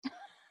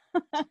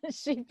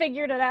 She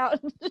figured it out.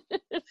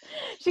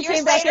 She years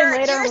came back in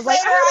later and was like,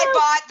 I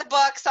bought the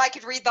book so I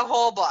could read the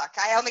whole book.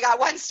 I only got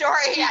one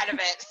story out of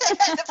it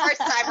the first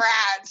time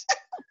around.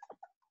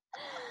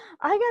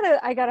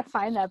 I gotta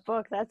find that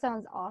book. That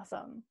sounds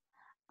awesome.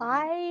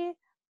 I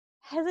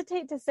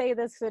hesitate to say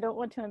this because I don't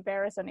want to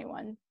embarrass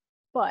anyone,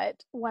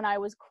 but when I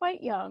was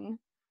quite young,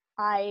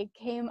 I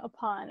came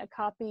upon a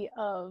copy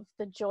of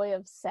The Joy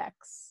of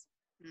Sex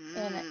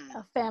in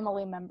a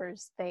family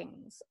member's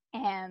things.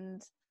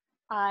 And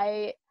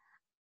I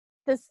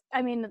guess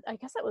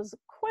it was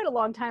quite a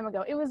long time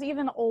ago. It was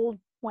even old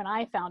when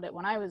I found it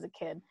when I was a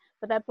kid,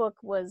 but that book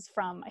was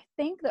from, I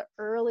think, the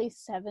early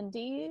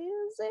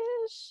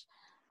 70s-ish.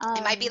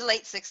 It might be the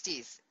late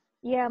 60s.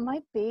 Yeah, it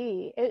might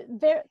be. It's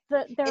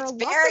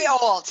very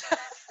old.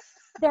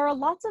 There are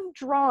lots of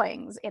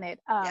drawings in it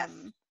yes.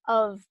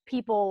 of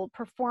people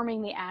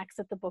performing the acts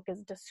that the book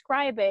is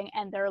describing,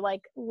 and they're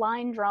like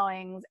line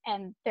drawings,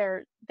 and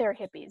they're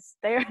hippies.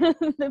 They're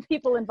the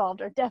people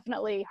involved are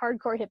definitely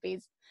hardcore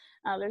hippies.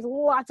 There's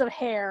lots of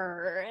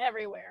hair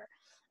everywhere,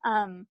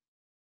 and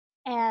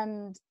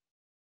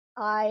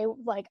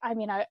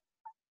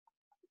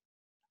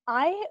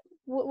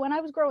when I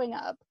was growing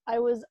up, I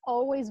was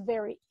always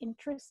very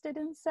interested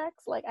in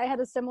sex. Like I had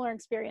a similar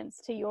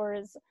experience to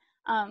yours.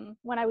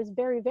 When I was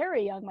very,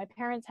 very young, my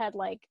parents had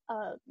like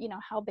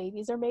How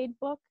Babies Are Made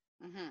book.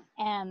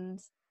 Mm-hmm. And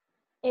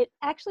it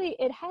had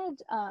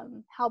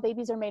how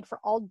babies are made for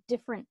all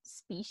different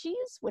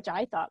species, which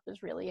I thought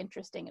was really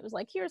interesting. It was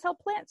like, here's how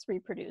plants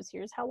reproduce.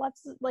 Here's how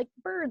lots of like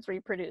birds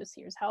reproduce.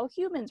 Here's how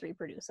humans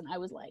reproduce. And I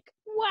was like,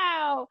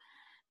 wow.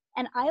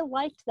 And I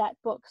liked that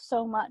book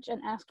so much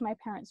and asked my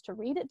parents to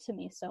read it to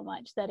me so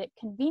much that it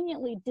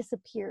conveniently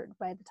disappeared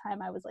by the time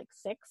I was like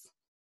 6.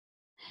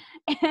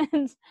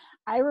 And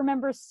I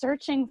remember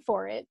searching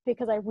for it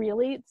because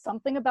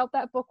something about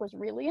that book was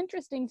really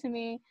interesting to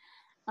me.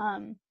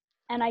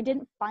 And I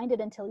didn't find it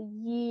until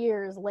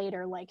years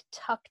later, like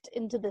tucked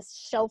into this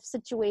shelf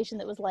situation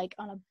that was like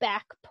on a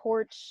back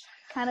porch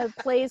kind of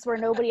place where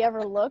nobody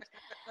ever looked.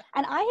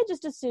 And I had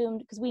just assumed,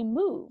 because we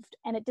moved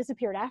and it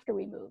disappeared after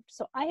we moved.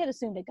 So I had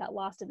assumed it got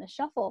lost in the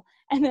shuffle.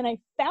 And then I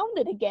found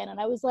it again and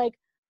I was like,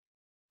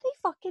 they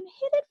fucking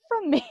hid it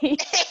from me.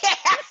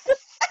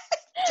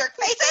 Jerk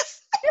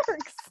faces.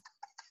 Jerks.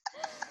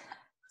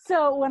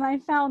 So when I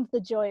found The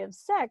Joy of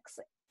Sex,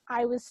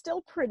 I was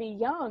still pretty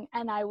young,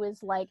 and I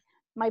was like,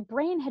 my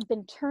brain had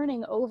been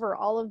turning over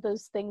all of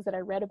those things that I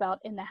read about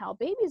in the How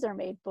Babies Are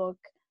Made book,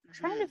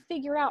 trying to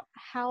figure out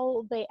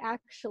how they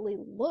actually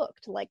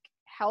looked, like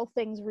how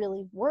things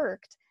really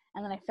worked.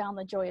 And then I found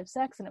The Joy of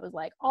Sex, and it was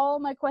like all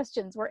my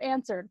questions were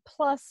answered,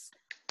 plus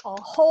a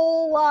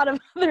whole lot of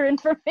other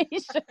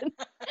information.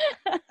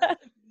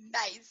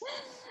 Nice.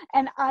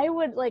 And I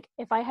would, like,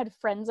 if I had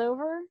friends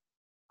over,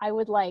 we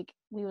would like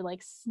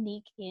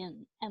sneak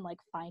in and like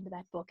find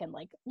that book and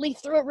like leaf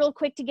through it real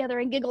quick together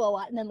and giggle a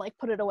lot and then like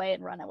put it away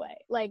and run away.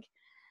 Like,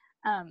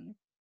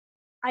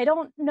 I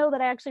don't know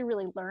that I actually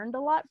really learned a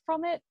lot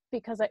from it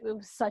because it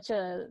was such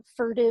a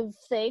furtive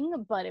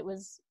thing, but it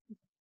was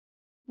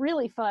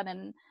really fun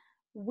and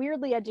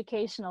weirdly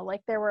educational.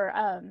 Like there were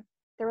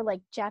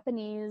like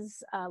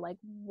Japanese like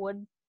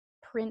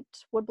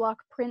woodblock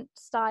print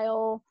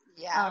style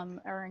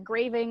or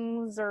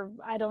engravings, or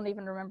I don't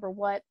even remember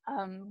what,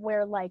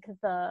 where like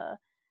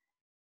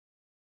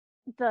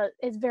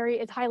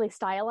it's highly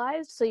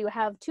stylized. So you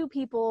have two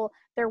people,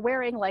 they're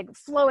wearing like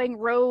flowing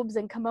robes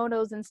and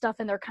kimonos and stuff,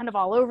 and they're kind of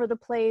all over the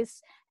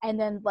place, and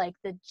then like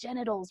the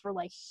genitals were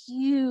like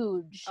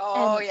huge.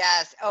 Oh, and,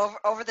 yes,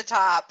 over the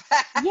top.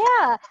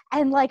 Yeah,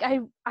 and like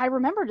I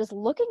remember just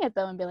looking at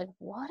them and be like,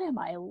 what am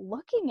I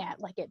looking at?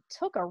 Like it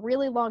took a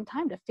really long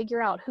time to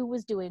figure out who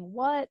was doing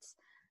what.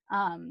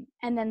 And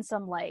then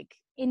some like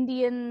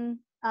Indian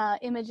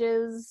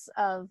images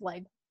of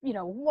like, you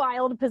know,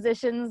 wild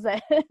positions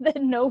that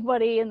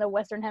nobody in the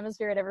Western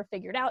Hemisphere had ever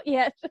figured out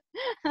yet.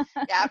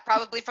 Yeah,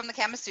 probably from the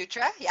Kama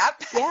Sutra.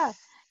 Yep.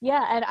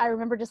 Yeah, and I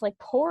remember just like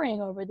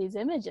poring over these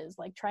images,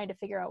 like trying to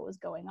figure out what was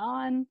going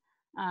on.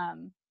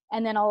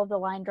 And then all of the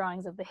line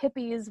drawings of the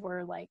hippies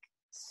were like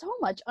so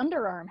much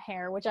underarm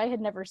hair, which I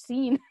had never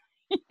seen.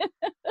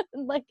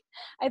 Like,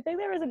 I think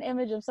there was an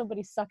image of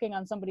somebody sucking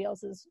on somebody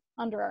else's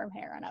underarm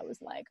hair, and I was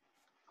like,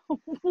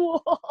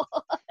 what?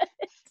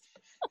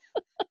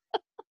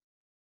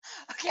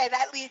 Okay,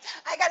 that leads.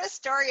 I got a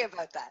story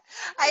about that.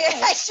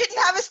 I shouldn't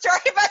have a story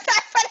about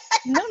that, but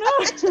no.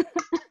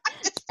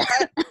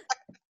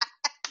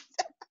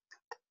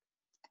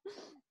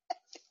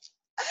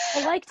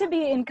 I like to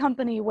be in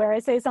company where I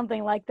say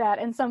something like that,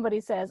 and somebody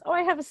says, "Oh,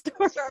 I have a story."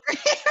 About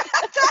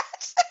that.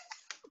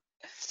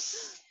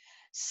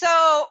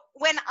 So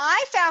when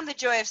I found the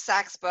Joy of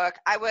Sex book,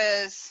 I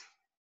was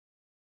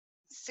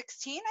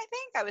 16, I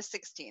think. I was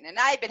 16, and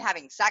I had been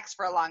having sex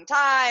for a long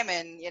time,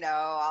 and you know,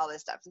 all this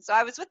stuff. And so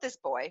I was with this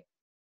boy,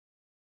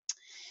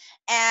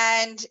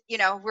 and you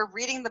know, we're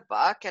reading the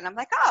book, and I'm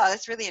like, oh,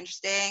 that's really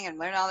interesting, and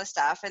learn all this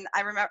stuff. And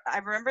I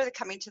remember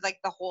coming to like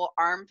the whole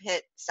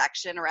armpit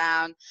section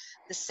around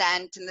the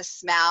scent and the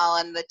smell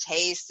and the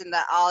taste and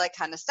all that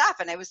kind of stuff.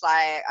 And I was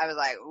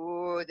like,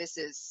 ooh, this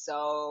is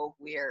so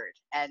weird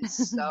and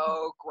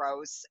so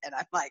gross. And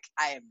I'm like,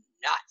 I am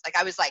nuts. Like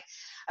I was like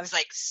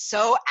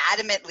so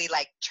adamantly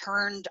like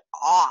turned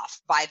off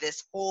by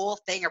this whole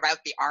thing about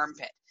the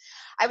armpit.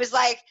 I was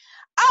like,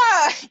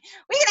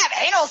 we can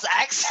have anal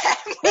sex,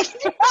 we can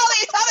do all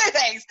these other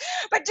things,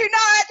 but do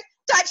not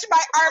touch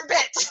my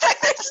armpit.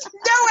 There's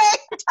no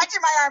way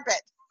touching my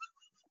armpit.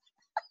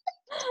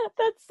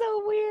 That's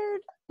so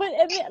weird. But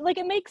I mean, like,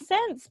 it makes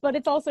sense, but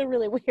it's also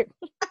really weird.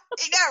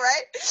 You know,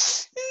 right?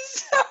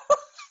 So,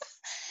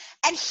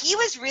 and he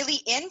was really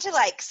into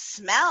like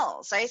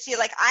smells. Right? See,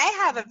 like I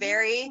have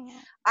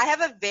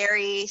a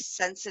very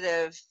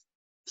sensitive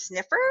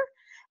sniffer,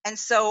 and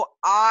so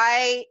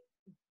I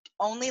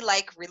only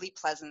like really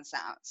pleasant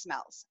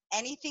smells.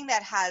 Anything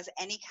that has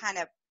any kind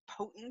of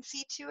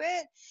potency to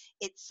it,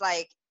 it's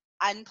like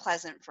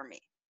unpleasant for me.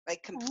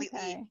 Like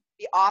completely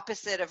the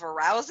opposite of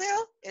arousal.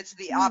 It's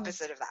the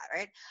opposite of that,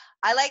 right?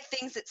 I like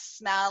things that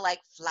smell like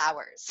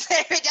flowers.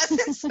 If it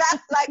doesn't smell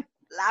like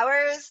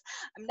flowers,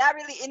 I'm not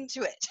really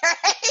into it,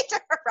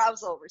 right?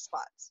 Arousal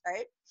response,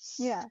 right?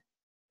 Yeah.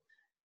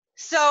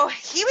 So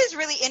he was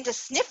really into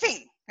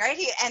sniffing, right?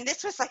 And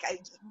this was like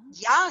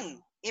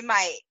young in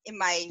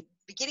my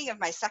beginning of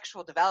my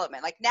sexual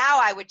development. Like now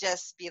I would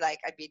just be like,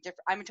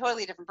 I'm a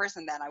totally different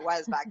person than I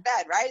was back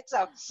then, right?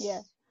 So yeah.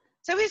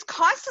 So he was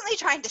constantly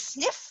trying to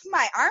sniff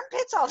my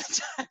armpits all the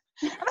time.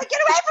 I'm like,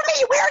 get away from me,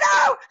 you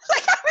weirdo!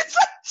 Like I was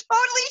like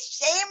totally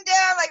shamed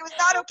him. Like it was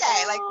not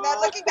okay. Like now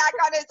looking back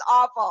on it, it's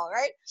awful,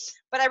 right?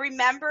 But I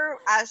remember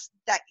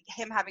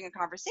him having a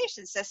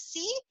conversation. Says,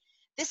 see,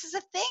 this is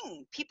a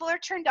thing. People are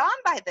turned on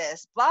by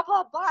this. Blah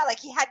blah blah. Like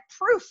he had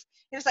proof.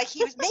 It was like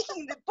he was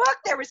making the book.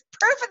 There was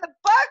proof in the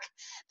book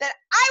that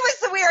I was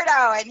the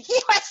weirdo and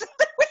he wasn't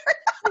the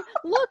weirdo.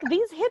 Look,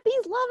 these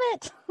hippies love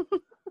it.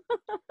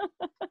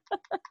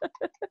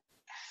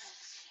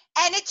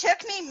 And it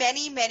took me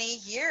many, many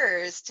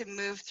years to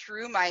move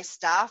through my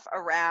stuff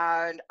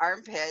around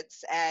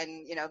armpits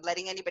and, you know,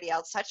 letting anybody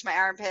else touch my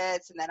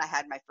armpits. And then I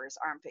had my first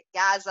armpit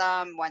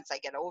gasm. Once I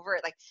get over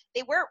it, like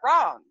they weren't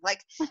wrong.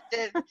 Like,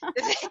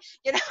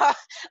 you know,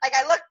 like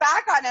I look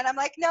back on it, I'm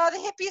like, no, the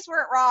hippies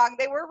weren't wrong.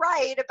 They were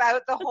right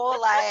about the whole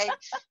like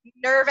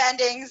nerve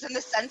endings and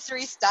the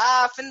sensory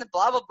stuff and the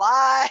blah, blah,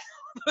 blah,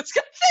 those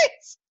kind of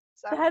things.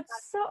 So,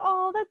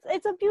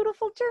 it's a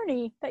beautiful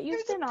journey that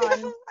you've been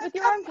on with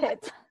your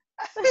armpits.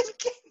 I've been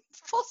getting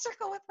full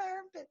circle with my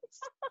armpits.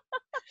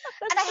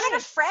 And I had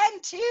a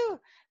friend too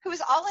who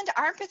was all into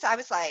armpits. I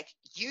was like,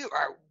 you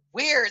are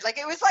weird. Like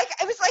it was like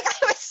I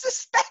was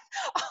suspect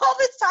all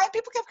this time.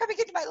 People kept coming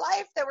into my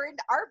life that were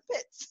into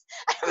armpits.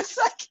 I was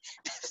like,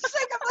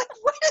 I'm like,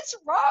 what is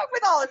wrong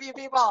with all of you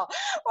people?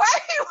 Why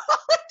are you all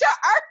into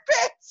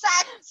armpit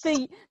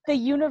sex? The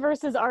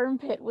universe's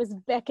armpit was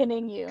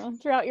beckoning you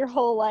throughout your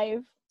whole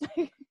life.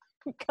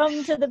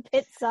 Come to the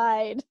pit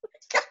side.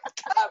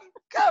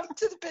 Come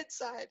to the pit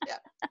side. Yeah.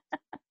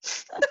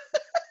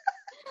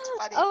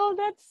 Funny. Oh,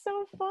 that's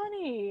so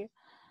funny.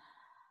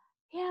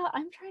 Yeah,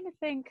 I'm trying to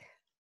think.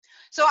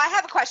 So I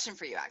have a question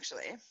for you,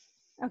 actually.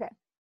 Okay.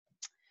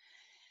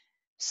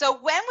 So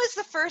when was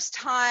the first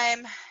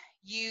time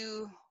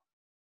you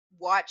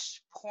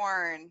watched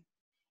porn,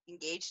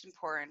 engaged in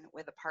porn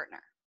with a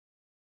partner?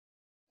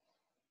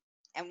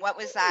 And what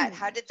was that?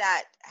 How did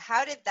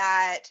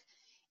that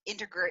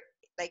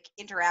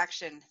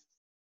interaction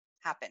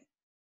happen?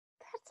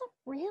 That's a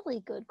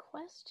really good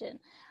question.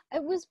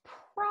 It was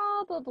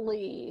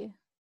probably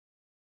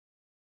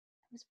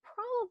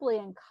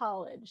in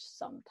college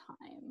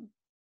sometime,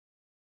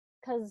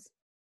 because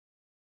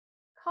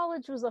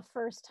college was the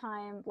first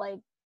time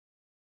like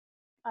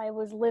I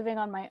was living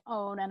on my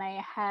own and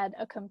I had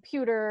a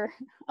computer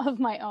of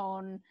my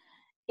own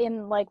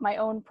in like my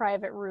own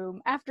private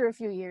room after a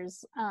few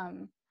years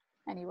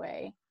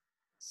anyway.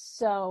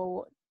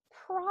 So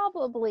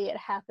probably it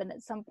happened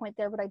at some point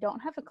there, but I don't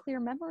have a clear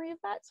memory of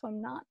that, so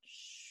I'm not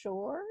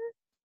sure.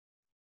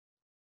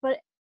 But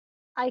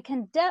I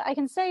can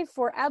say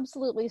for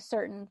absolutely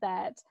certain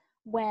that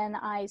when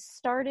I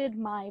started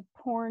my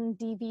porn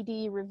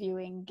DVD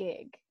reviewing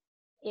gig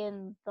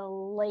in the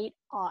late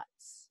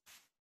aughts,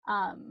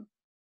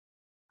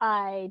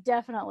 I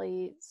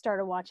definitely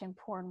started watching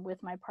porn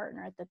with my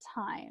partner at the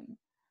time.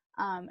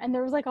 And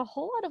there was like a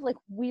whole lot of like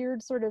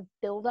weird sort of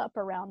build up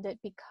around it,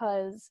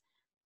 because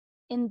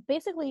in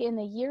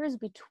the years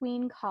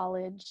between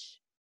college,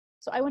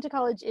 so I went to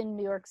college in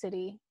New York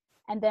City,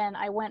 and then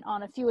I went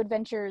on a few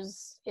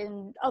adventures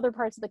in other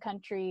parts of the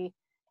country,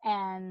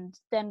 and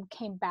then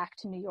came back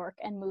to New York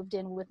and moved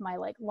in with my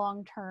like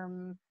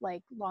long-term,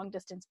 like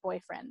long-distance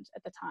boyfriend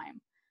at the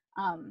time.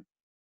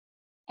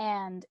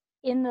 And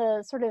in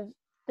the sort of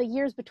the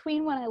years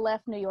between when I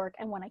left New York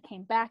and when I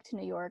came back to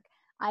New York,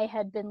 I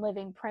had been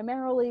living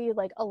primarily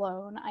like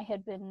alone. I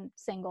had been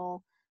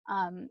single,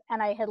 and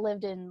I had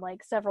lived in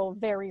like several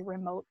very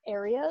remote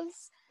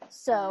areas.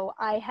 So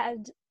I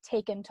had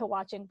taken to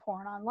watching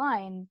porn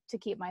online to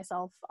keep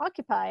myself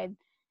occupied,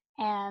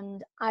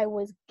 and I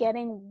was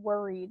getting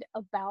worried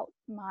about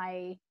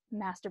my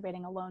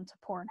masturbating alone to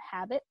porn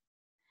habit.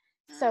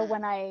 So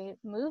when I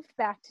moved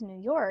back to New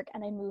York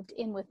and I moved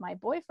in with my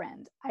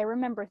boyfriend, I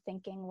remember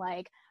thinking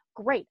like,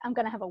 great, I'm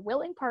going to have a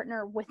willing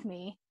partner with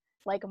me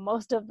like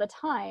most of the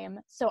time,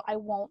 so I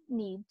won't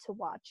need to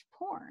watch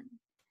porn.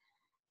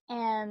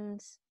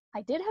 And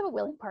I did have a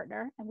willing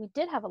partner and we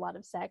did have a lot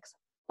of sex,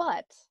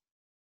 but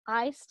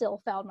I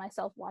still found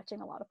myself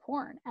watching a lot of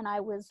porn, and I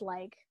was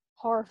like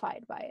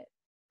horrified by it,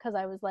 because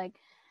I was like,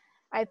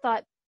 I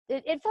thought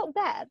it felt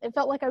bad. It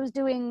felt like I was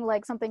doing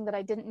like something that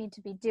I didn't need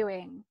to be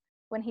doing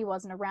when he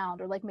wasn't around,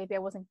 or like maybe I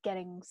wasn't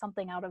getting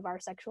something out of our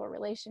sexual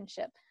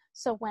relationship.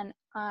 So when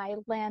I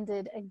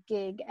landed a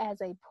gig as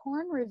a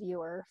porn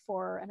reviewer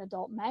for an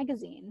adult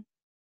magazine,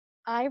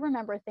 I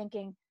remember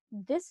thinking,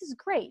 this is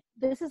great.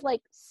 This is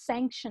like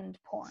sanctioned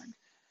porn.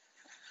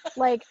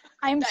 Like,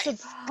 I'm Nice.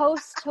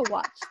 supposed to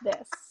watch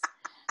this.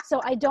 So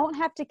I don't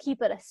have to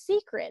keep it a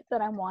secret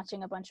that I'm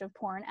watching a bunch of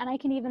porn, and I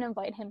can even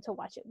invite him to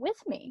watch it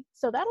with me.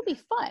 So that'll be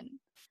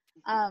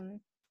fun.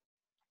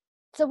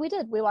 So we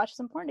did. We watched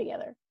some porn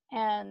together,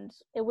 and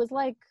it was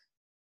like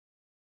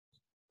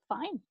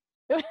fine.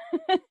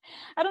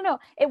 I don't know.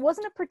 It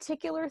wasn't a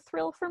particular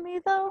thrill for me,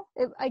 though.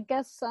 I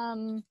guess, I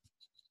mean,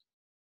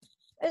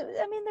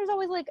 there's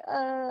always like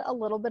a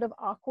little bit of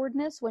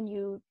awkwardness when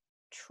you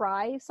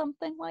try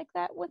something like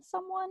that with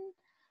someone.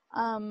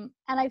 And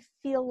I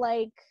feel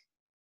like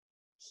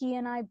he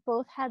and I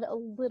both had a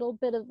little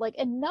bit of like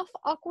enough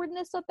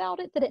awkwardness about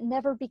it that it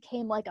never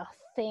became like a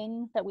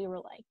thing that we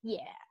were like, yeah,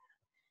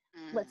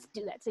 let's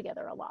do that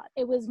together a lot.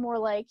 It was more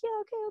like, yeah,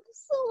 okay, well, this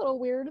is a little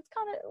weird.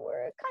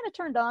 We're kind of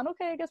turned on.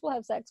 Okay, I guess we'll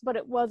have sex. But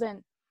it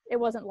wasn't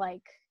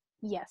like,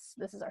 yes,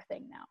 this is our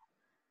thing now.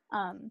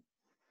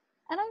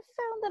 And I've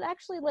found that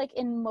actually, like,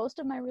 in most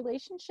of my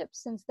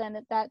relationships since then,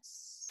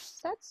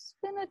 that's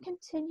been a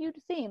continued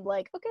theme.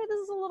 Like, okay, this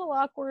is a little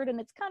awkward and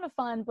it's kind of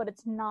fun, but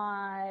it's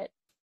not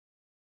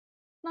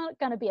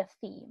gonna be a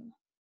theme.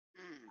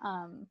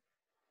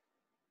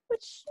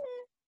 Which,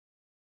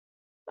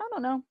 I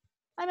don't know.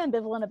 I'm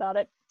ambivalent about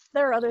it.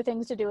 There are other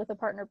things to do with a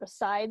partner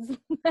besides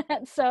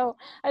that, so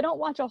I don't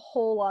watch a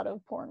whole lot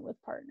of porn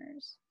with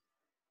partners.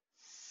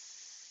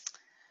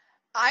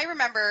 I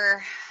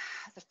remember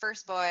the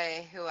first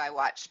boy who I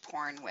watched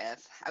porn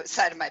with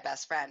outside of my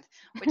best friend,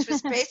 which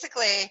was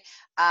basically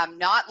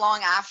not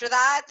long after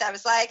that, I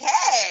was like,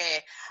 hey,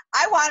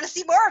 I want to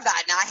see more of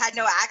that. Now I had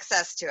no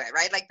access to it,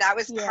 right? Like that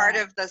was part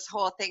of this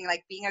whole thing,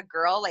 like being a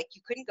girl, like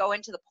you couldn't go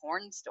into the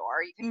porn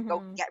store. You couldn't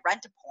go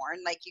rent a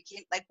porn. Like you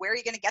can't, like, where are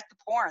you going to get the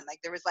porn? Like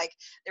there was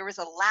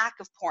a lack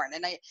of porn.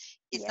 And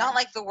it's not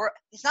like the world,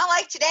 it's not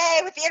like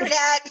today with the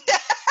internet.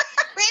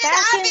 We didn't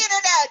have the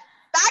internet.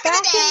 Back in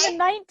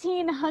the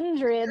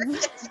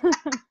 1900s. We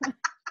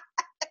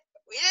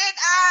didn't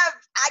have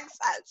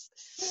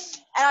access.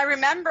 And I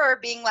remember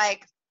being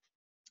like,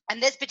 and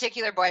this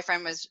particular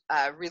boyfriend was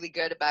really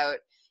good about,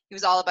 he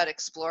was all about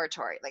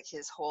exploratory. Like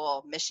his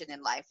whole mission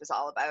in life was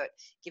all about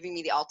giving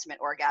me the ultimate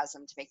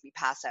orgasm to make me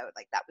pass out.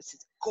 Like that was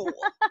his goal,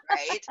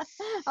 right?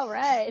 All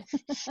right.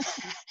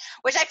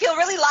 Which I feel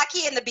really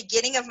lucky in the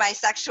beginning of my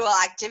sexual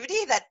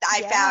activity that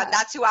I found,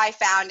 that's who I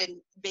found, and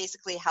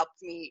basically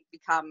helped me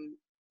become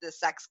the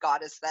sex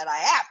goddess that I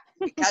am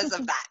because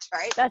of that,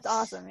 right? That's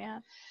awesome, yeah.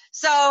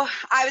 So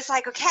I was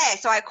like, okay.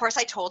 So of course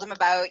I told him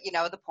about,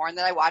 the porn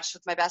that I watched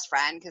with my best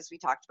friend, because we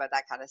talked about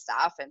that kind of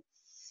stuff. And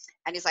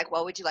he's like,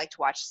 well, would you like to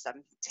watch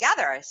some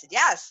together? I said,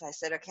 yes. I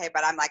said, okay,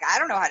 but I'm like, I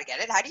don't know how to get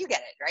it. How do you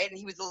get it, right? And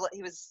he was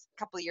a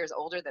couple of years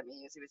older than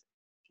me. He was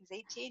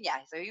 18, yeah.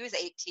 So he was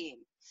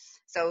 18.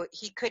 So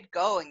he could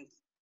go and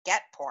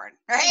get porn,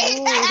 right?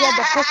 Ooh, he had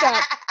the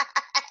hookup.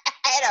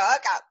 I had a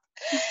hookup.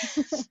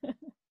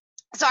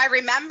 So I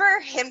remember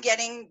him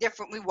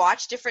we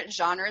watched different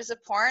genres of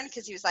porn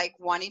because he was like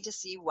wanting to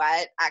see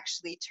what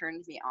actually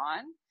turned me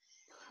on.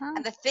 Huh.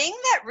 And the thing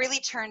that really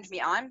turned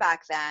me on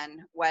back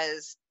then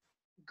was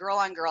girl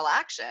on girl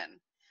action.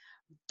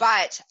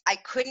 But I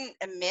couldn't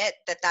admit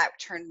that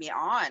turned me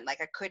on. Like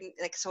I couldn't,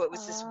 like, so it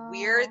was this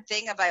weird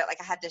thing about, like,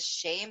 I had this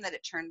shame that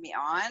it turned me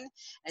on.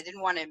 I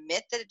didn't want to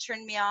admit that it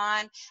turned me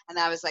on. And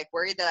I was like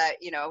worried that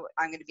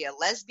I'm going to be a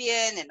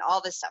lesbian and all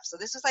this stuff. So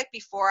this was like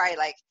before I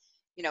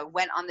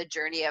went on the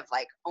journey of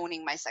like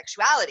owning my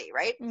sexuality,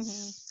 right?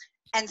 Mm-hmm.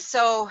 And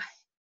so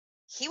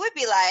he would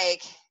be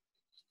like,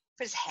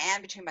 put his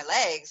hand between my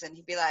legs, and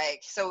he'd be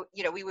like, so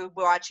we would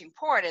be watching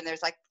porn, and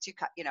there's like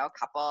a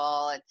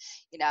couple, and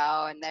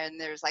and then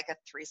there's like a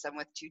threesome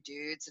with two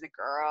dudes and a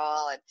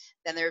girl, and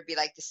then there would be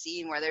like the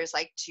scene where there's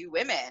like two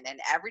women, and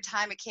every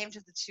time it came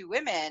to the two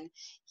women,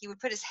 he would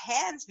put his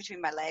hands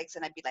between my legs,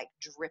 and I'd be like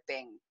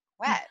dripping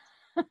wet.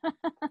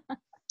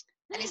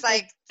 And he's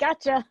like,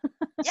 gotcha.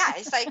 Yeah,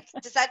 he's like,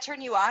 does that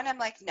turn you on? I'm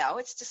like, no,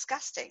 it's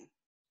disgusting.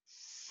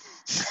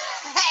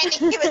 And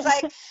he was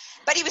like,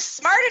 but he was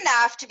smart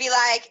enough to be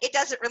like, it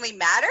doesn't really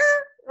matter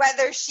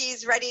whether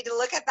she's ready to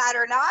look at that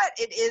or not.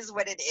 It is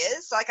what it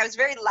is. So like, I was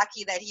very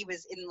lucky that he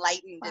was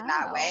enlightened in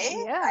that way.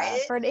 Yeah,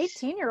 right? For an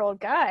 18-year-old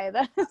guy,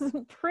 that is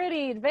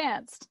pretty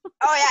advanced.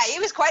 Oh yeah,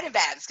 he was quite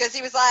advanced, because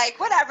he was like,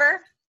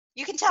 whatever.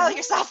 You can tell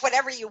yourself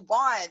whatever you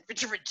want,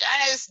 but your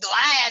vagina's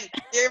lying.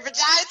 Your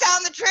vagina's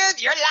telling the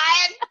truth. You're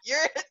lying. You're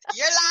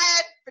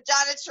lying.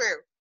 Vagina's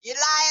true. You're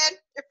lying.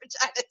 Your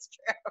vagina's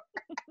true.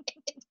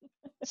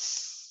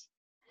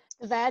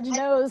 The vag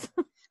knows.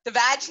 The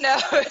vag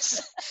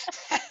knows.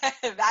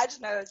 The vag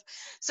knows.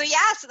 So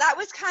yeah, so that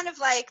was kind of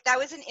like, that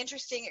was an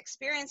interesting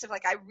experience of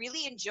like, I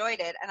really enjoyed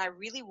it and I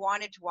really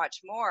wanted to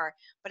watch more,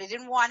 but I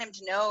didn't want him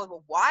to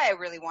know why I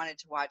really wanted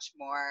to watch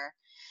more,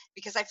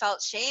 because I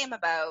felt shame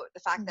about the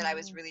fact that I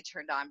was really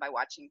turned on by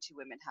watching two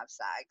women have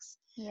sex.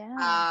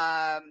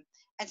 Yeah.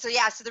 And so,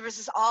 yeah, so there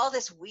was all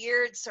this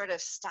weird sort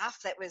of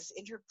stuff that was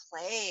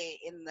interplay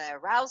in the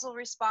arousal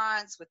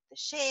response with the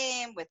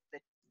shame, with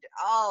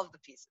all of the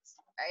pieces,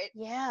 right?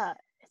 Yeah,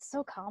 it's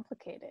so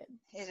complicated.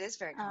 It is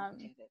very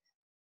complicated.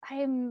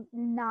 I'm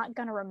not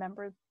going to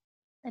remember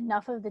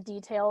enough of the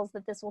details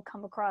that this will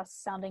come across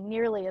sounding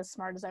nearly as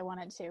smart as I want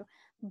it to,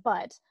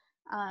 but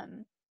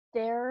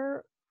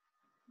there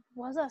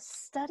was a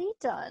study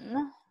done,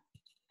 I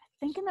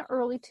think in the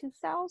early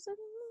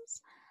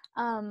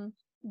 2000s,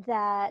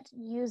 that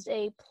used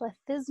a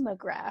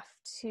plethysmograph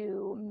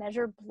to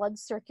measure blood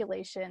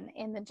circulation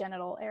in the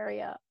genital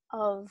area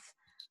of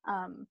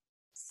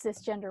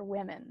cisgender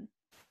women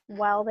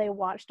while they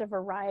watched a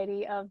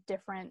variety of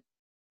different,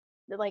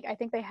 like, I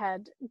think they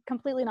had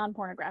completely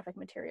non-pornographic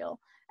material,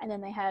 and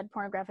then they had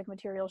pornographic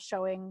material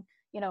showing,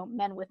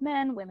 men with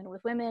men, women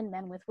with women,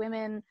 men with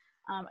women.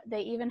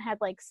 They even had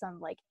like some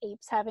like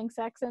apes having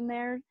sex in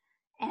there,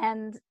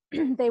 and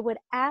they would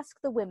ask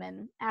the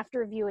women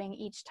after viewing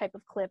each type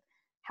of clip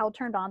how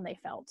turned on they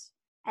felt,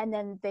 and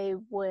then they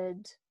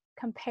would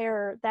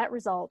compare that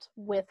result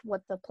with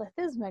what the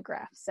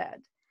plethysmograph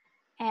said.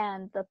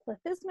 And the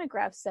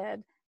plethysmograph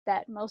said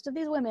that most of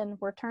these women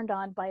were turned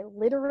on by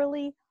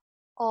literally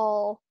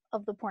all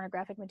of the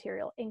pornographic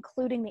material,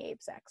 including the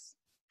ape sex.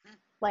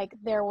 Like,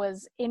 there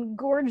was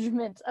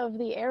engorgement of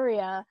the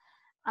area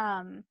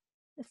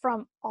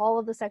from all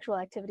of the sexual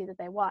activity that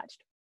they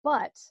watched.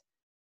 But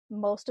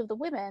most of the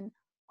women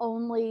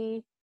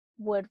only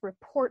would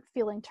report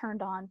feeling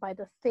turned on by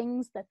the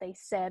things that they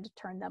said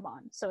turned them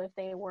on. So if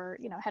they were,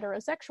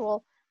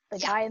 heterosexual, the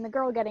guy and the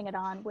girl getting it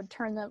on would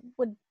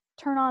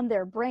turn on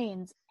their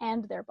brains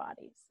and their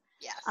bodies.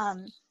 Yes.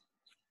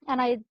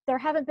 And there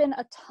haven't been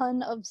a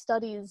ton of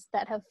studies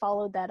that have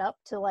followed that up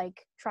to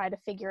like try to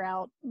figure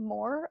out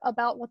more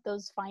about what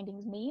those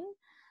findings mean.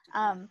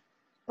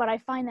 But I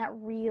find that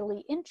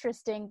really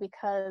interesting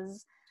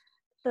because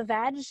the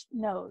vag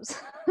knows.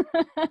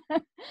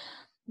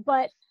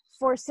 But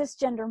for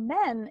cisgender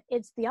men,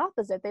 it's the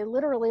opposite. They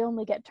literally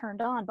only get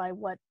turned on by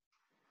what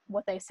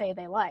they say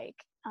they like.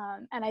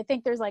 And I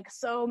think there's like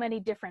so many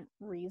different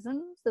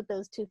reasons that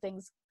those two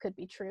things could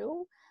be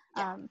true.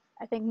 Yeah.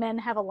 I think men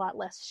have a lot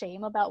less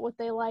shame about what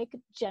they like,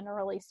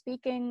 generally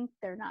speaking.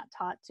 They're not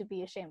taught to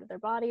be ashamed of their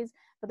bodies,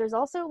 but there's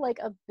also like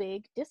a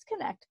big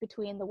disconnect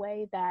between the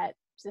way that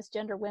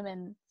cisgender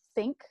women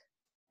think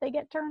they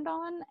get turned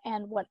on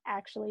and what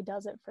actually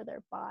does it for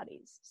their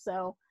bodies.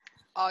 So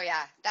oh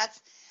yeah,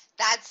 that's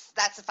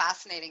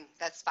fascinating,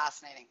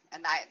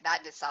 and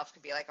that in itself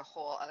could be like a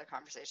whole other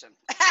conversation.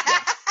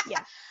 Yeah.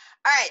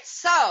 All right,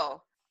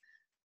 so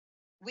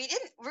we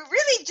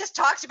really just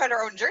talked about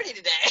our own journey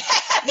today.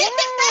 Yeah.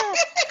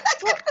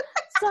 Well,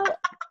 so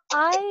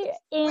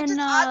which is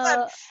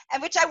awesome,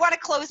 and which I want to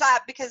close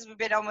up because we've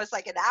been almost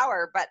like an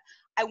hour, but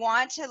I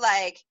want to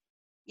like,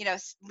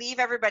 leave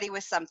everybody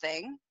with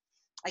something,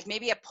 like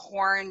maybe a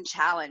porn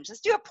challenge.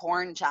 Let's do a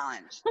porn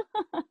challenge.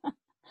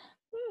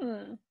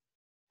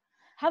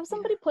 Have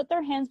somebody put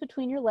their hands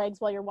between your legs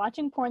while you're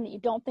watching porn that you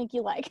don't think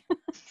you like.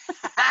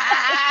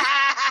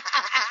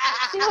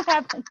 See what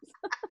happens.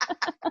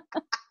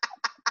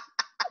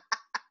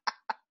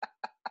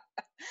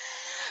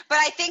 But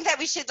I think that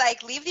we should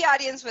like leave the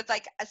audience with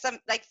like some,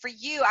 like for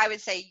you, I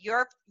would say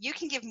you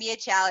can give me a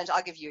challenge.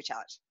 I'll give you a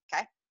challenge.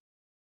 Okay.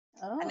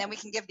 Oh. And then we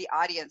can give the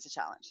audience a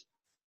challenge.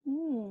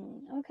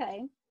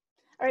 Okay.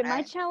 All right.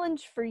 My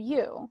challenge for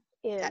you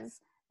is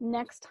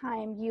next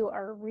time you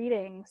are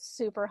reading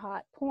super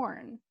hot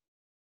porn,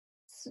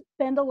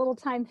 spend a little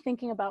time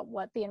thinking about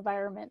what the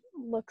environment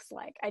looks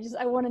like.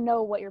 I want to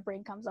know what your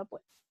brain comes up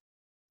with.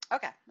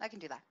 Okay. I can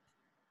do that.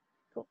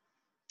 Cool.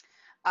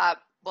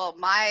 Well,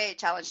 my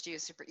challenge to you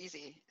is super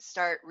easy.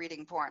 Start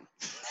reading porn.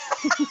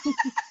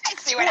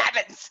 See what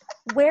happens.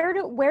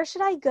 Where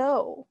should I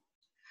go?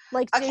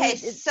 Like, okay,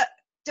 so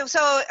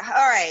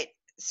all right.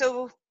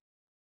 So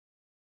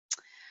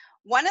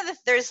one of the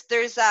there's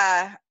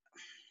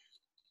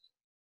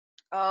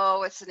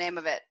what's the name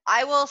of it?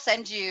 I'll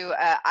send you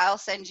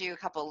a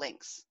couple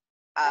links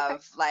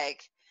of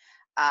like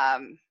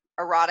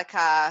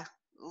erotica.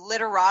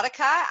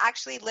 Literotica,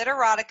 actually,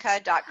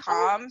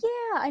 literotica.com.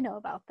 Oh, yeah, I know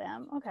about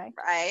them. Okay.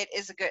 Right,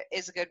 is a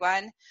good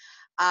one.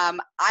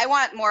 I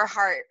want more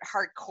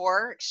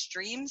hardcore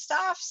extreme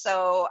stuff,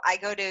 so I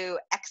go to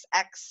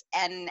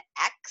XXNX,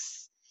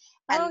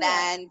 and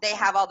then they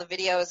have all the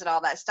videos and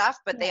all that stuff,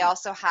 but they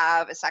also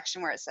have a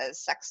section where it says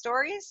sex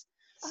stories.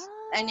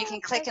 And you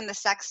can click in the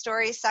sex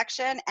stories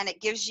section, and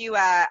it gives you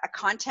a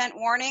content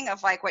warning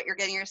of like what you're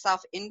getting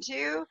yourself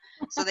into,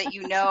 so that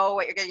you know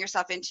what you're getting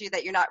yourself into,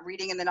 that you're not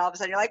reading, and then all of a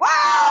sudden you're like,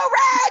 "Wow,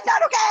 red,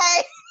 not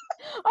okay."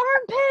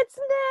 Armpits,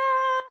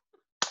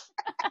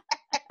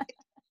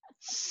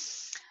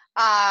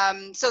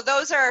 nah. So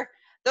those are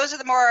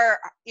the more,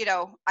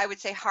 I would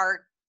say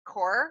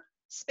hardcore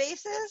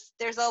spaces.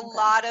 There's a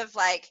lot of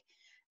like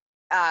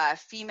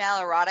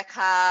female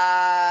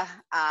erotica,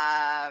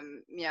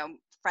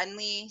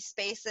 friendly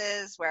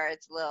spaces where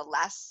it's a little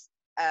less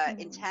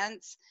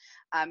intense.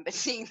 But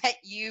seeing that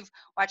you've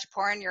watched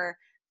porn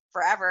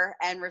forever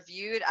and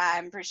reviewed,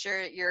 I'm pretty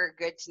sure you're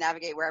good to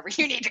navigate wherever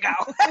you need to go.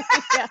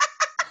 Yeah.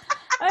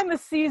 I'm a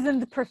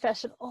seasoned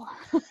professional.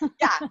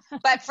 Yeah,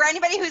 but for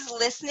anybody who's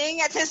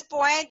listening at this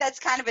point, that's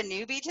kind of a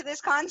newbie to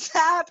this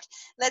concept.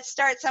 Let's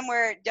start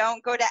somewhere.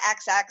 Don't go to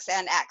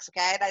XXNX,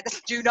 okay?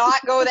 Do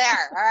not go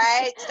there, all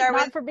right?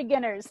 Not for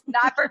beginners.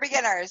 Not for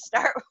beginners.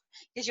 Start,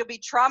 because you'll be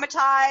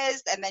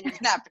traumatized, and then you're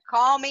going to have to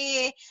call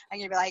me,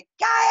 and you'll be like,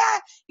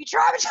 Gaia, you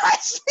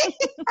traumatized me.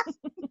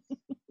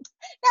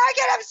 Now I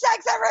can't have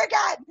sex ever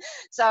again.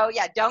 So,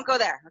 yeah, don't go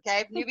there,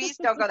 okay? Newbies,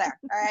 don't go there,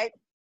 all right?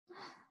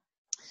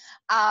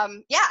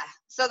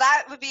 So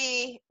that would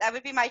be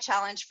my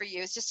challenge for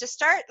you, is just to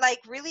start like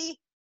really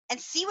and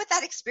see what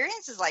that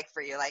experience is like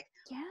for you. Like,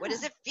 what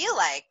does it feel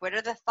like? What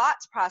are the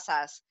thoughts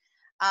process?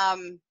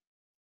 And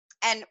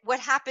what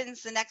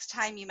happens the next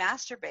time you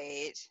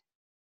masturbate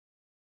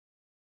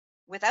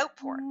without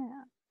porn?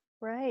 Yeah,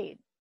 right.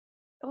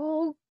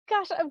 Oh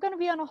gosh, I'm going to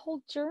be on a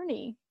whole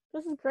journey.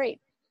 This is great.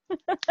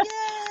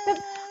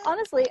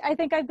 Honestly, I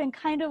think I've been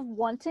kind of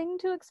wanting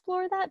to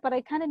explore that, but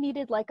I kind of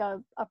needed like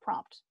a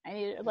prompt. I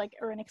needed like,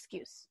 or an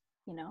excuse,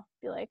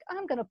 be like,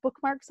 I'm going to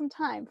bookmark some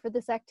time for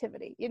this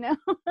activity,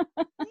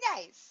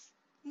 Nice.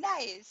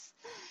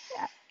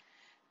 Yeah.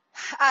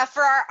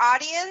 For our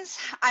audience,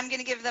 I'm going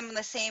to give them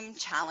the same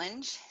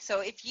challenge. So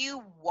if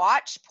you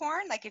watch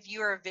porn, like if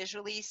you are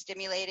visually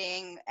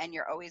stimulating and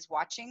you're always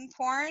watching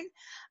porn,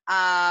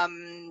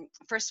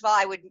 first of all,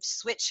 I would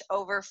switch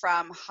over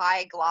from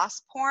high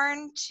gloss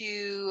porn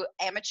to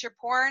amateur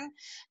porn,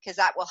 because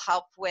that will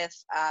help with,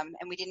 and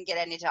we didn't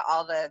get into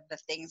all the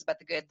things about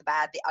the good, the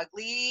bad, the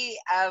ugly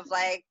of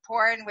like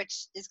porn,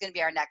 which is going to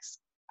be our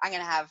next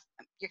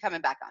you're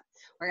coming back on.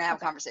 We're going to have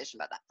Okay. a conversation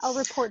about that. I'll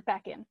report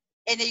back in.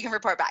 And then you can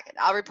report back in.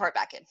 I'll report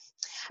back in.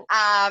 Cool.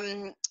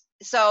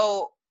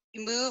 So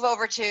you move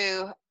over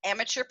to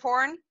amateur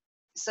porn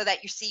so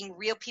that you're seeing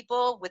real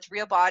people with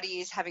real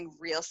bodies having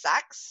real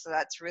sex. So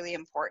that's really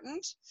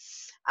important.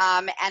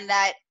 And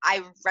that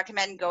I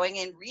recommend going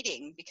and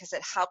reading because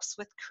it helps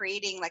with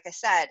creating, like I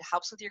said,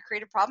 helps with your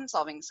creative problem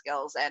solving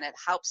skills, and it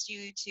helps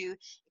you to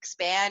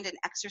expand and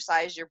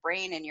exercise your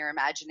brain and your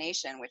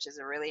imagination, which is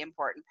a really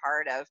important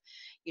part of,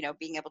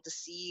 being able to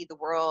see the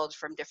world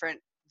from different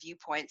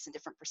viewpoints and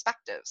different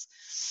perspectives.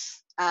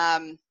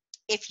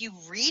 If you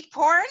read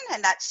porn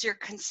and that's your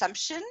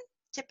consumption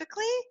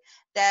typically,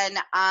 then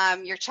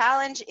your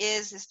challenge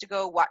is to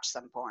go watch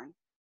some porn.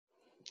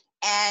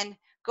 And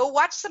go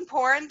watch some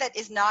porn that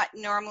is not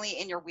normally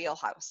in your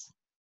wheelhouse.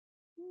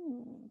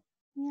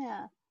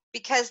 Yeah.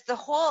 Because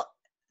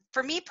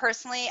for me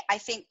personally, I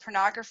think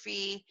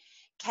pornography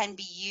can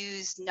be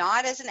used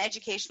not as an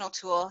educational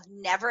tool,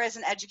 never as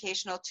an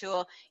educational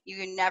tool. You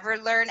can never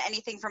learn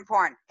anything from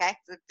porn, okay?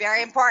 It's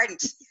very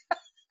important.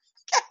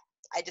 Okay,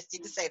 I just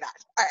need to say that,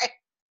 all right?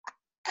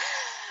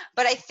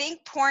 But I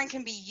think porn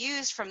can be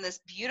used from this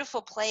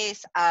beautiful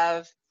place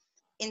of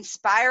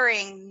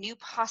inspiring new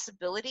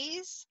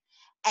possibilities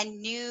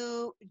and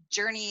new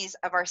journeys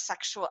of our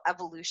sexual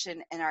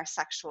evolution and our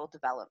sexual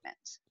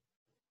development.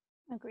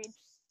 Agreed.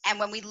 And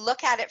when we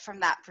look at it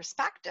from that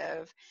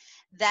perspective,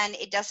 then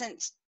it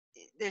doesn't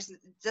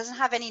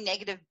have any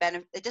negative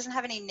benefit. It doesn't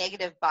have any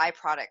negative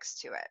byproducts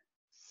to it.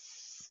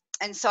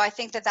 And so I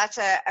think that that's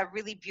a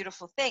really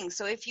beautiful thing.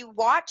 So if you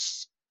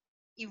watch,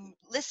 you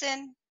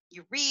listen,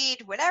 you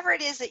read, whatever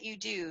it is that you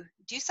do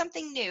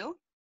something new,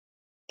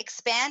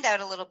 expand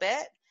out a little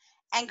bit,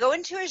 and go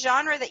into a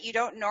genre that you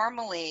don't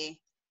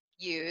normally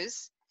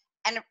use,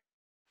 and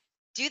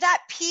do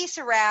that piece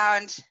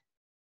around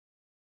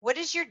what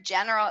is your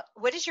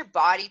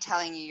body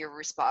telling you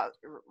your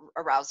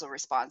arousal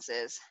response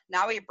is,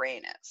 not what your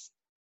brain is.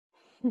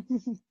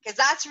 Because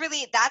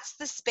that's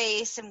the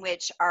space in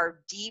which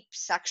our deep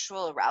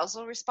sexual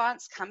arousal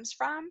response comes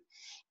from,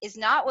 is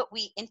not what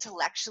we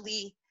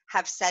intellectually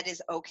have said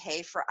is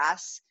okay for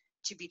us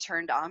to be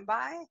turned on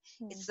by.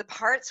 It's the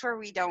parts where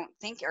we don't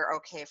think are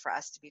okay for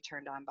us to be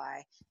turned on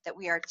by that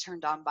we are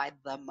turned on by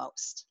the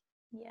most.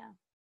 Yeah.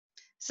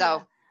 So.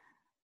 Yeah.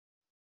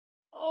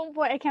 Oh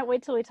boy, I can't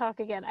wait till we talk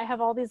again. I have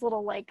all these little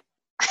I'm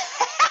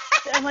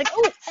like,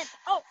 make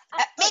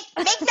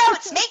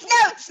notes,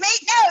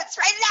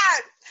 write it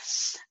out.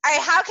 All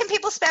right, how can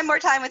people spend more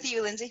time with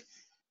you, Lindsay?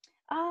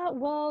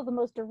 Well, the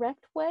most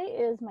direct way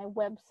is my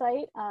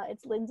website.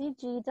 It's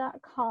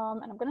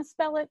lyndseyg.com, and I'm going to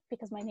spell it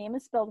because my name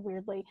is spelled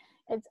weirdly.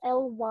 It's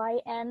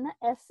LYNSEYG.com.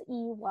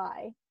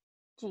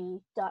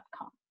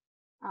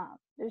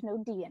 There's no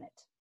D in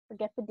it.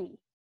 Forget the D.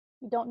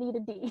 You don't need a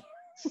D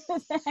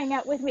to hang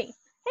out with me.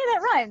 Hey,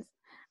 that rhymes.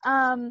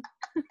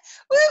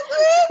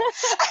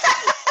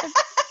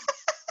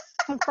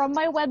 From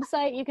my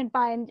website, you can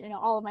find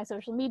all of my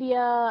social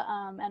media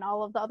and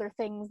all of the other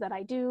things that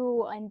I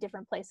do in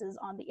different places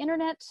on the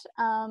internet.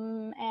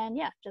 And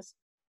yeah, just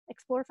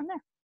explore from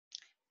there.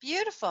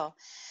 Beautiful.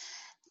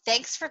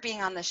 Thanks for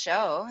being on the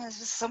show. It was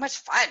so much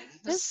fun.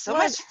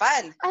 Much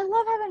fun. I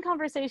love having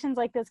conversations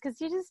like this because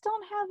you just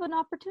don't have an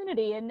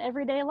opportunity in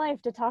everyday life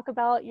to talk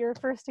about your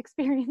first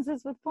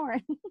experiences with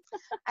porn.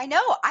 I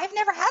know. I've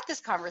never had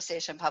this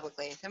conversation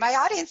publicly. And my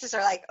audiences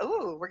are like,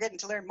 "Ooh, we're getting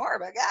to learn more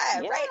about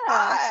God." Yeah.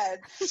 Right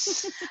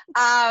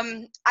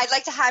on. I'd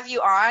like to have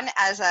you on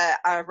as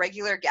a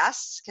regular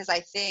guest because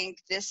I think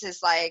this is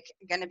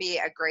going to be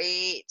a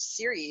great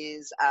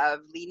series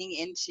of leaning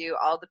into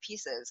all the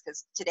pieces,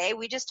 because today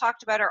we just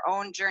talked about our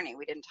own journey.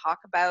 We didn't talk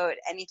about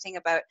anything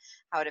about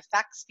how it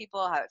affects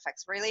people, how it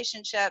affects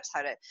relationships,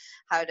 how to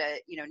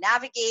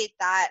navigate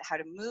that, how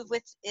to move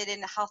with it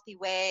in a healthy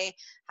way,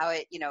 how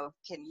it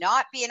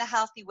cannot be in a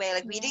healthy way.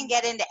 We didn't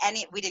get into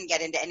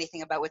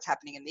anything about what's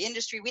happening in the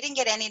industry. We didn't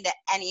get into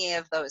any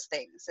of those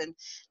things. And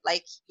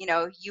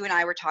you and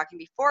I were talking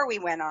before we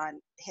went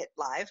on Hit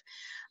Live,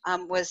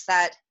 was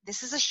that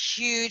this is a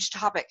huge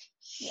topic.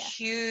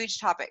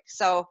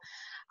 So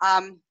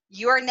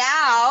you are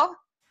now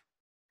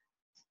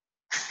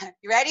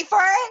you ready for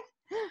it?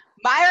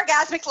 My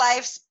Orgasmic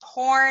Life's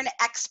porn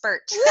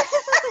expert.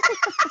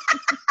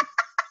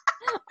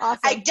 Awesome.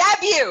 I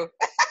dab you.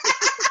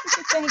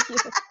 Thank you.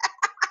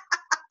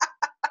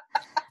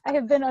 I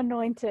have been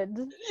anointed.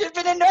 You've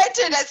been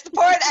anointed as the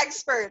porn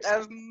expert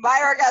of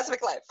My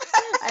Orgasmic Life.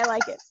 I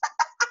like it.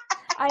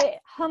 I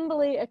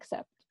humbly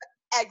accept.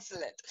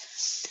 Excellent.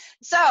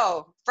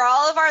 So, for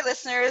all of our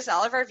listeners,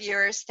 all of our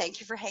viewers, thank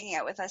you for hanging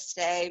out with us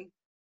today.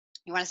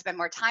 You want to spend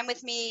more time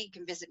with me, you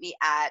can visit me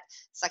at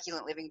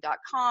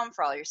succulentliving.com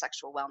for all your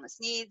sexual wellness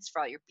needs.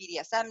 For all your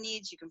BDSM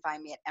needs, you can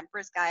find me at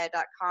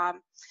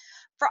empressgaia.com.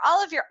 For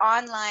all of your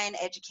online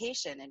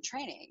education and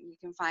training, you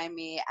can find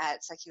me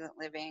at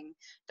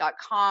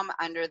succulentliving.com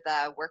under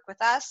the Work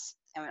With Us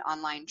and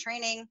online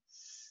training.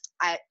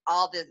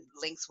 All the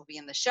links will be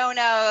in the show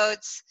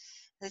notes.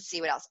 Let's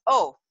see what else.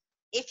 Oh,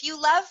 if you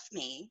love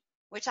me,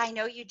 which I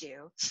know you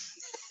do,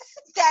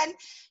 then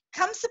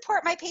come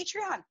support my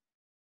Patreon.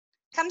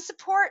 Come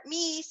support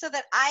me so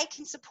that I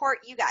can support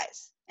you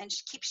guys and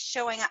keep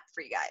showing up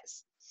for you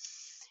guys.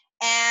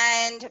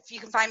 And if you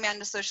can find me on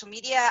the social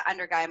media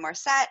under Gaia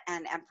Morissette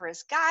and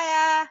Empress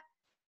Gaia.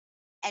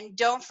 And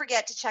don't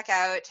forget to check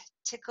out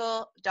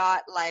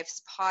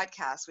Tickle.life's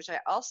podcast, which I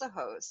also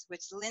host,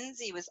 which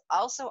Lindsay was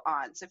also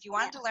on. So if you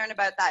wanted to learn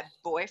about that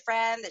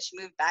boyfriend that she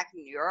moved back to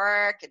New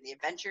York and the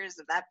adventures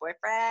of that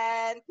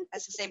boyfriend,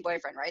 that's the same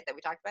boyfriend, right, that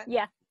we talked about?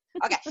 Yeah.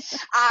 Okay,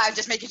 I'm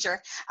just making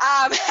sure.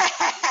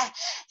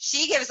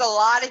 She gives a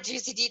lot of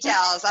juicy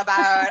details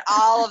about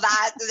all of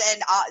that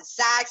and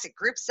sex and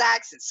group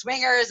sex and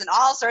swingers and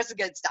all sorts of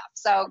good stuff.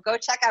 So go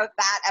check out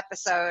that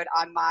episode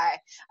on my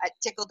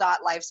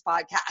Tickle.life's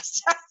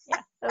podcast.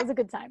 Yeah, that was a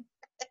good time.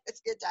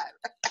 It's a good time.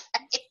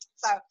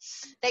 So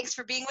thanks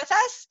for being with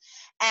us.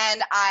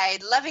 And I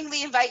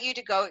lovingly invite you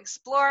to go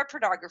explore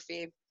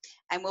pornography.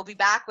 And we'll be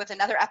back with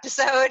another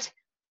episode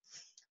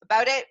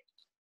about it.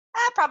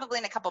 Probably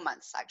in a couple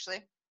months,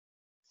 actually.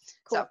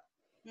 Cool.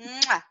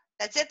 So,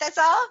 that's it. That's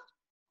all.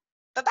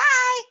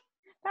 Bye-bye.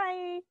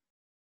 Bye.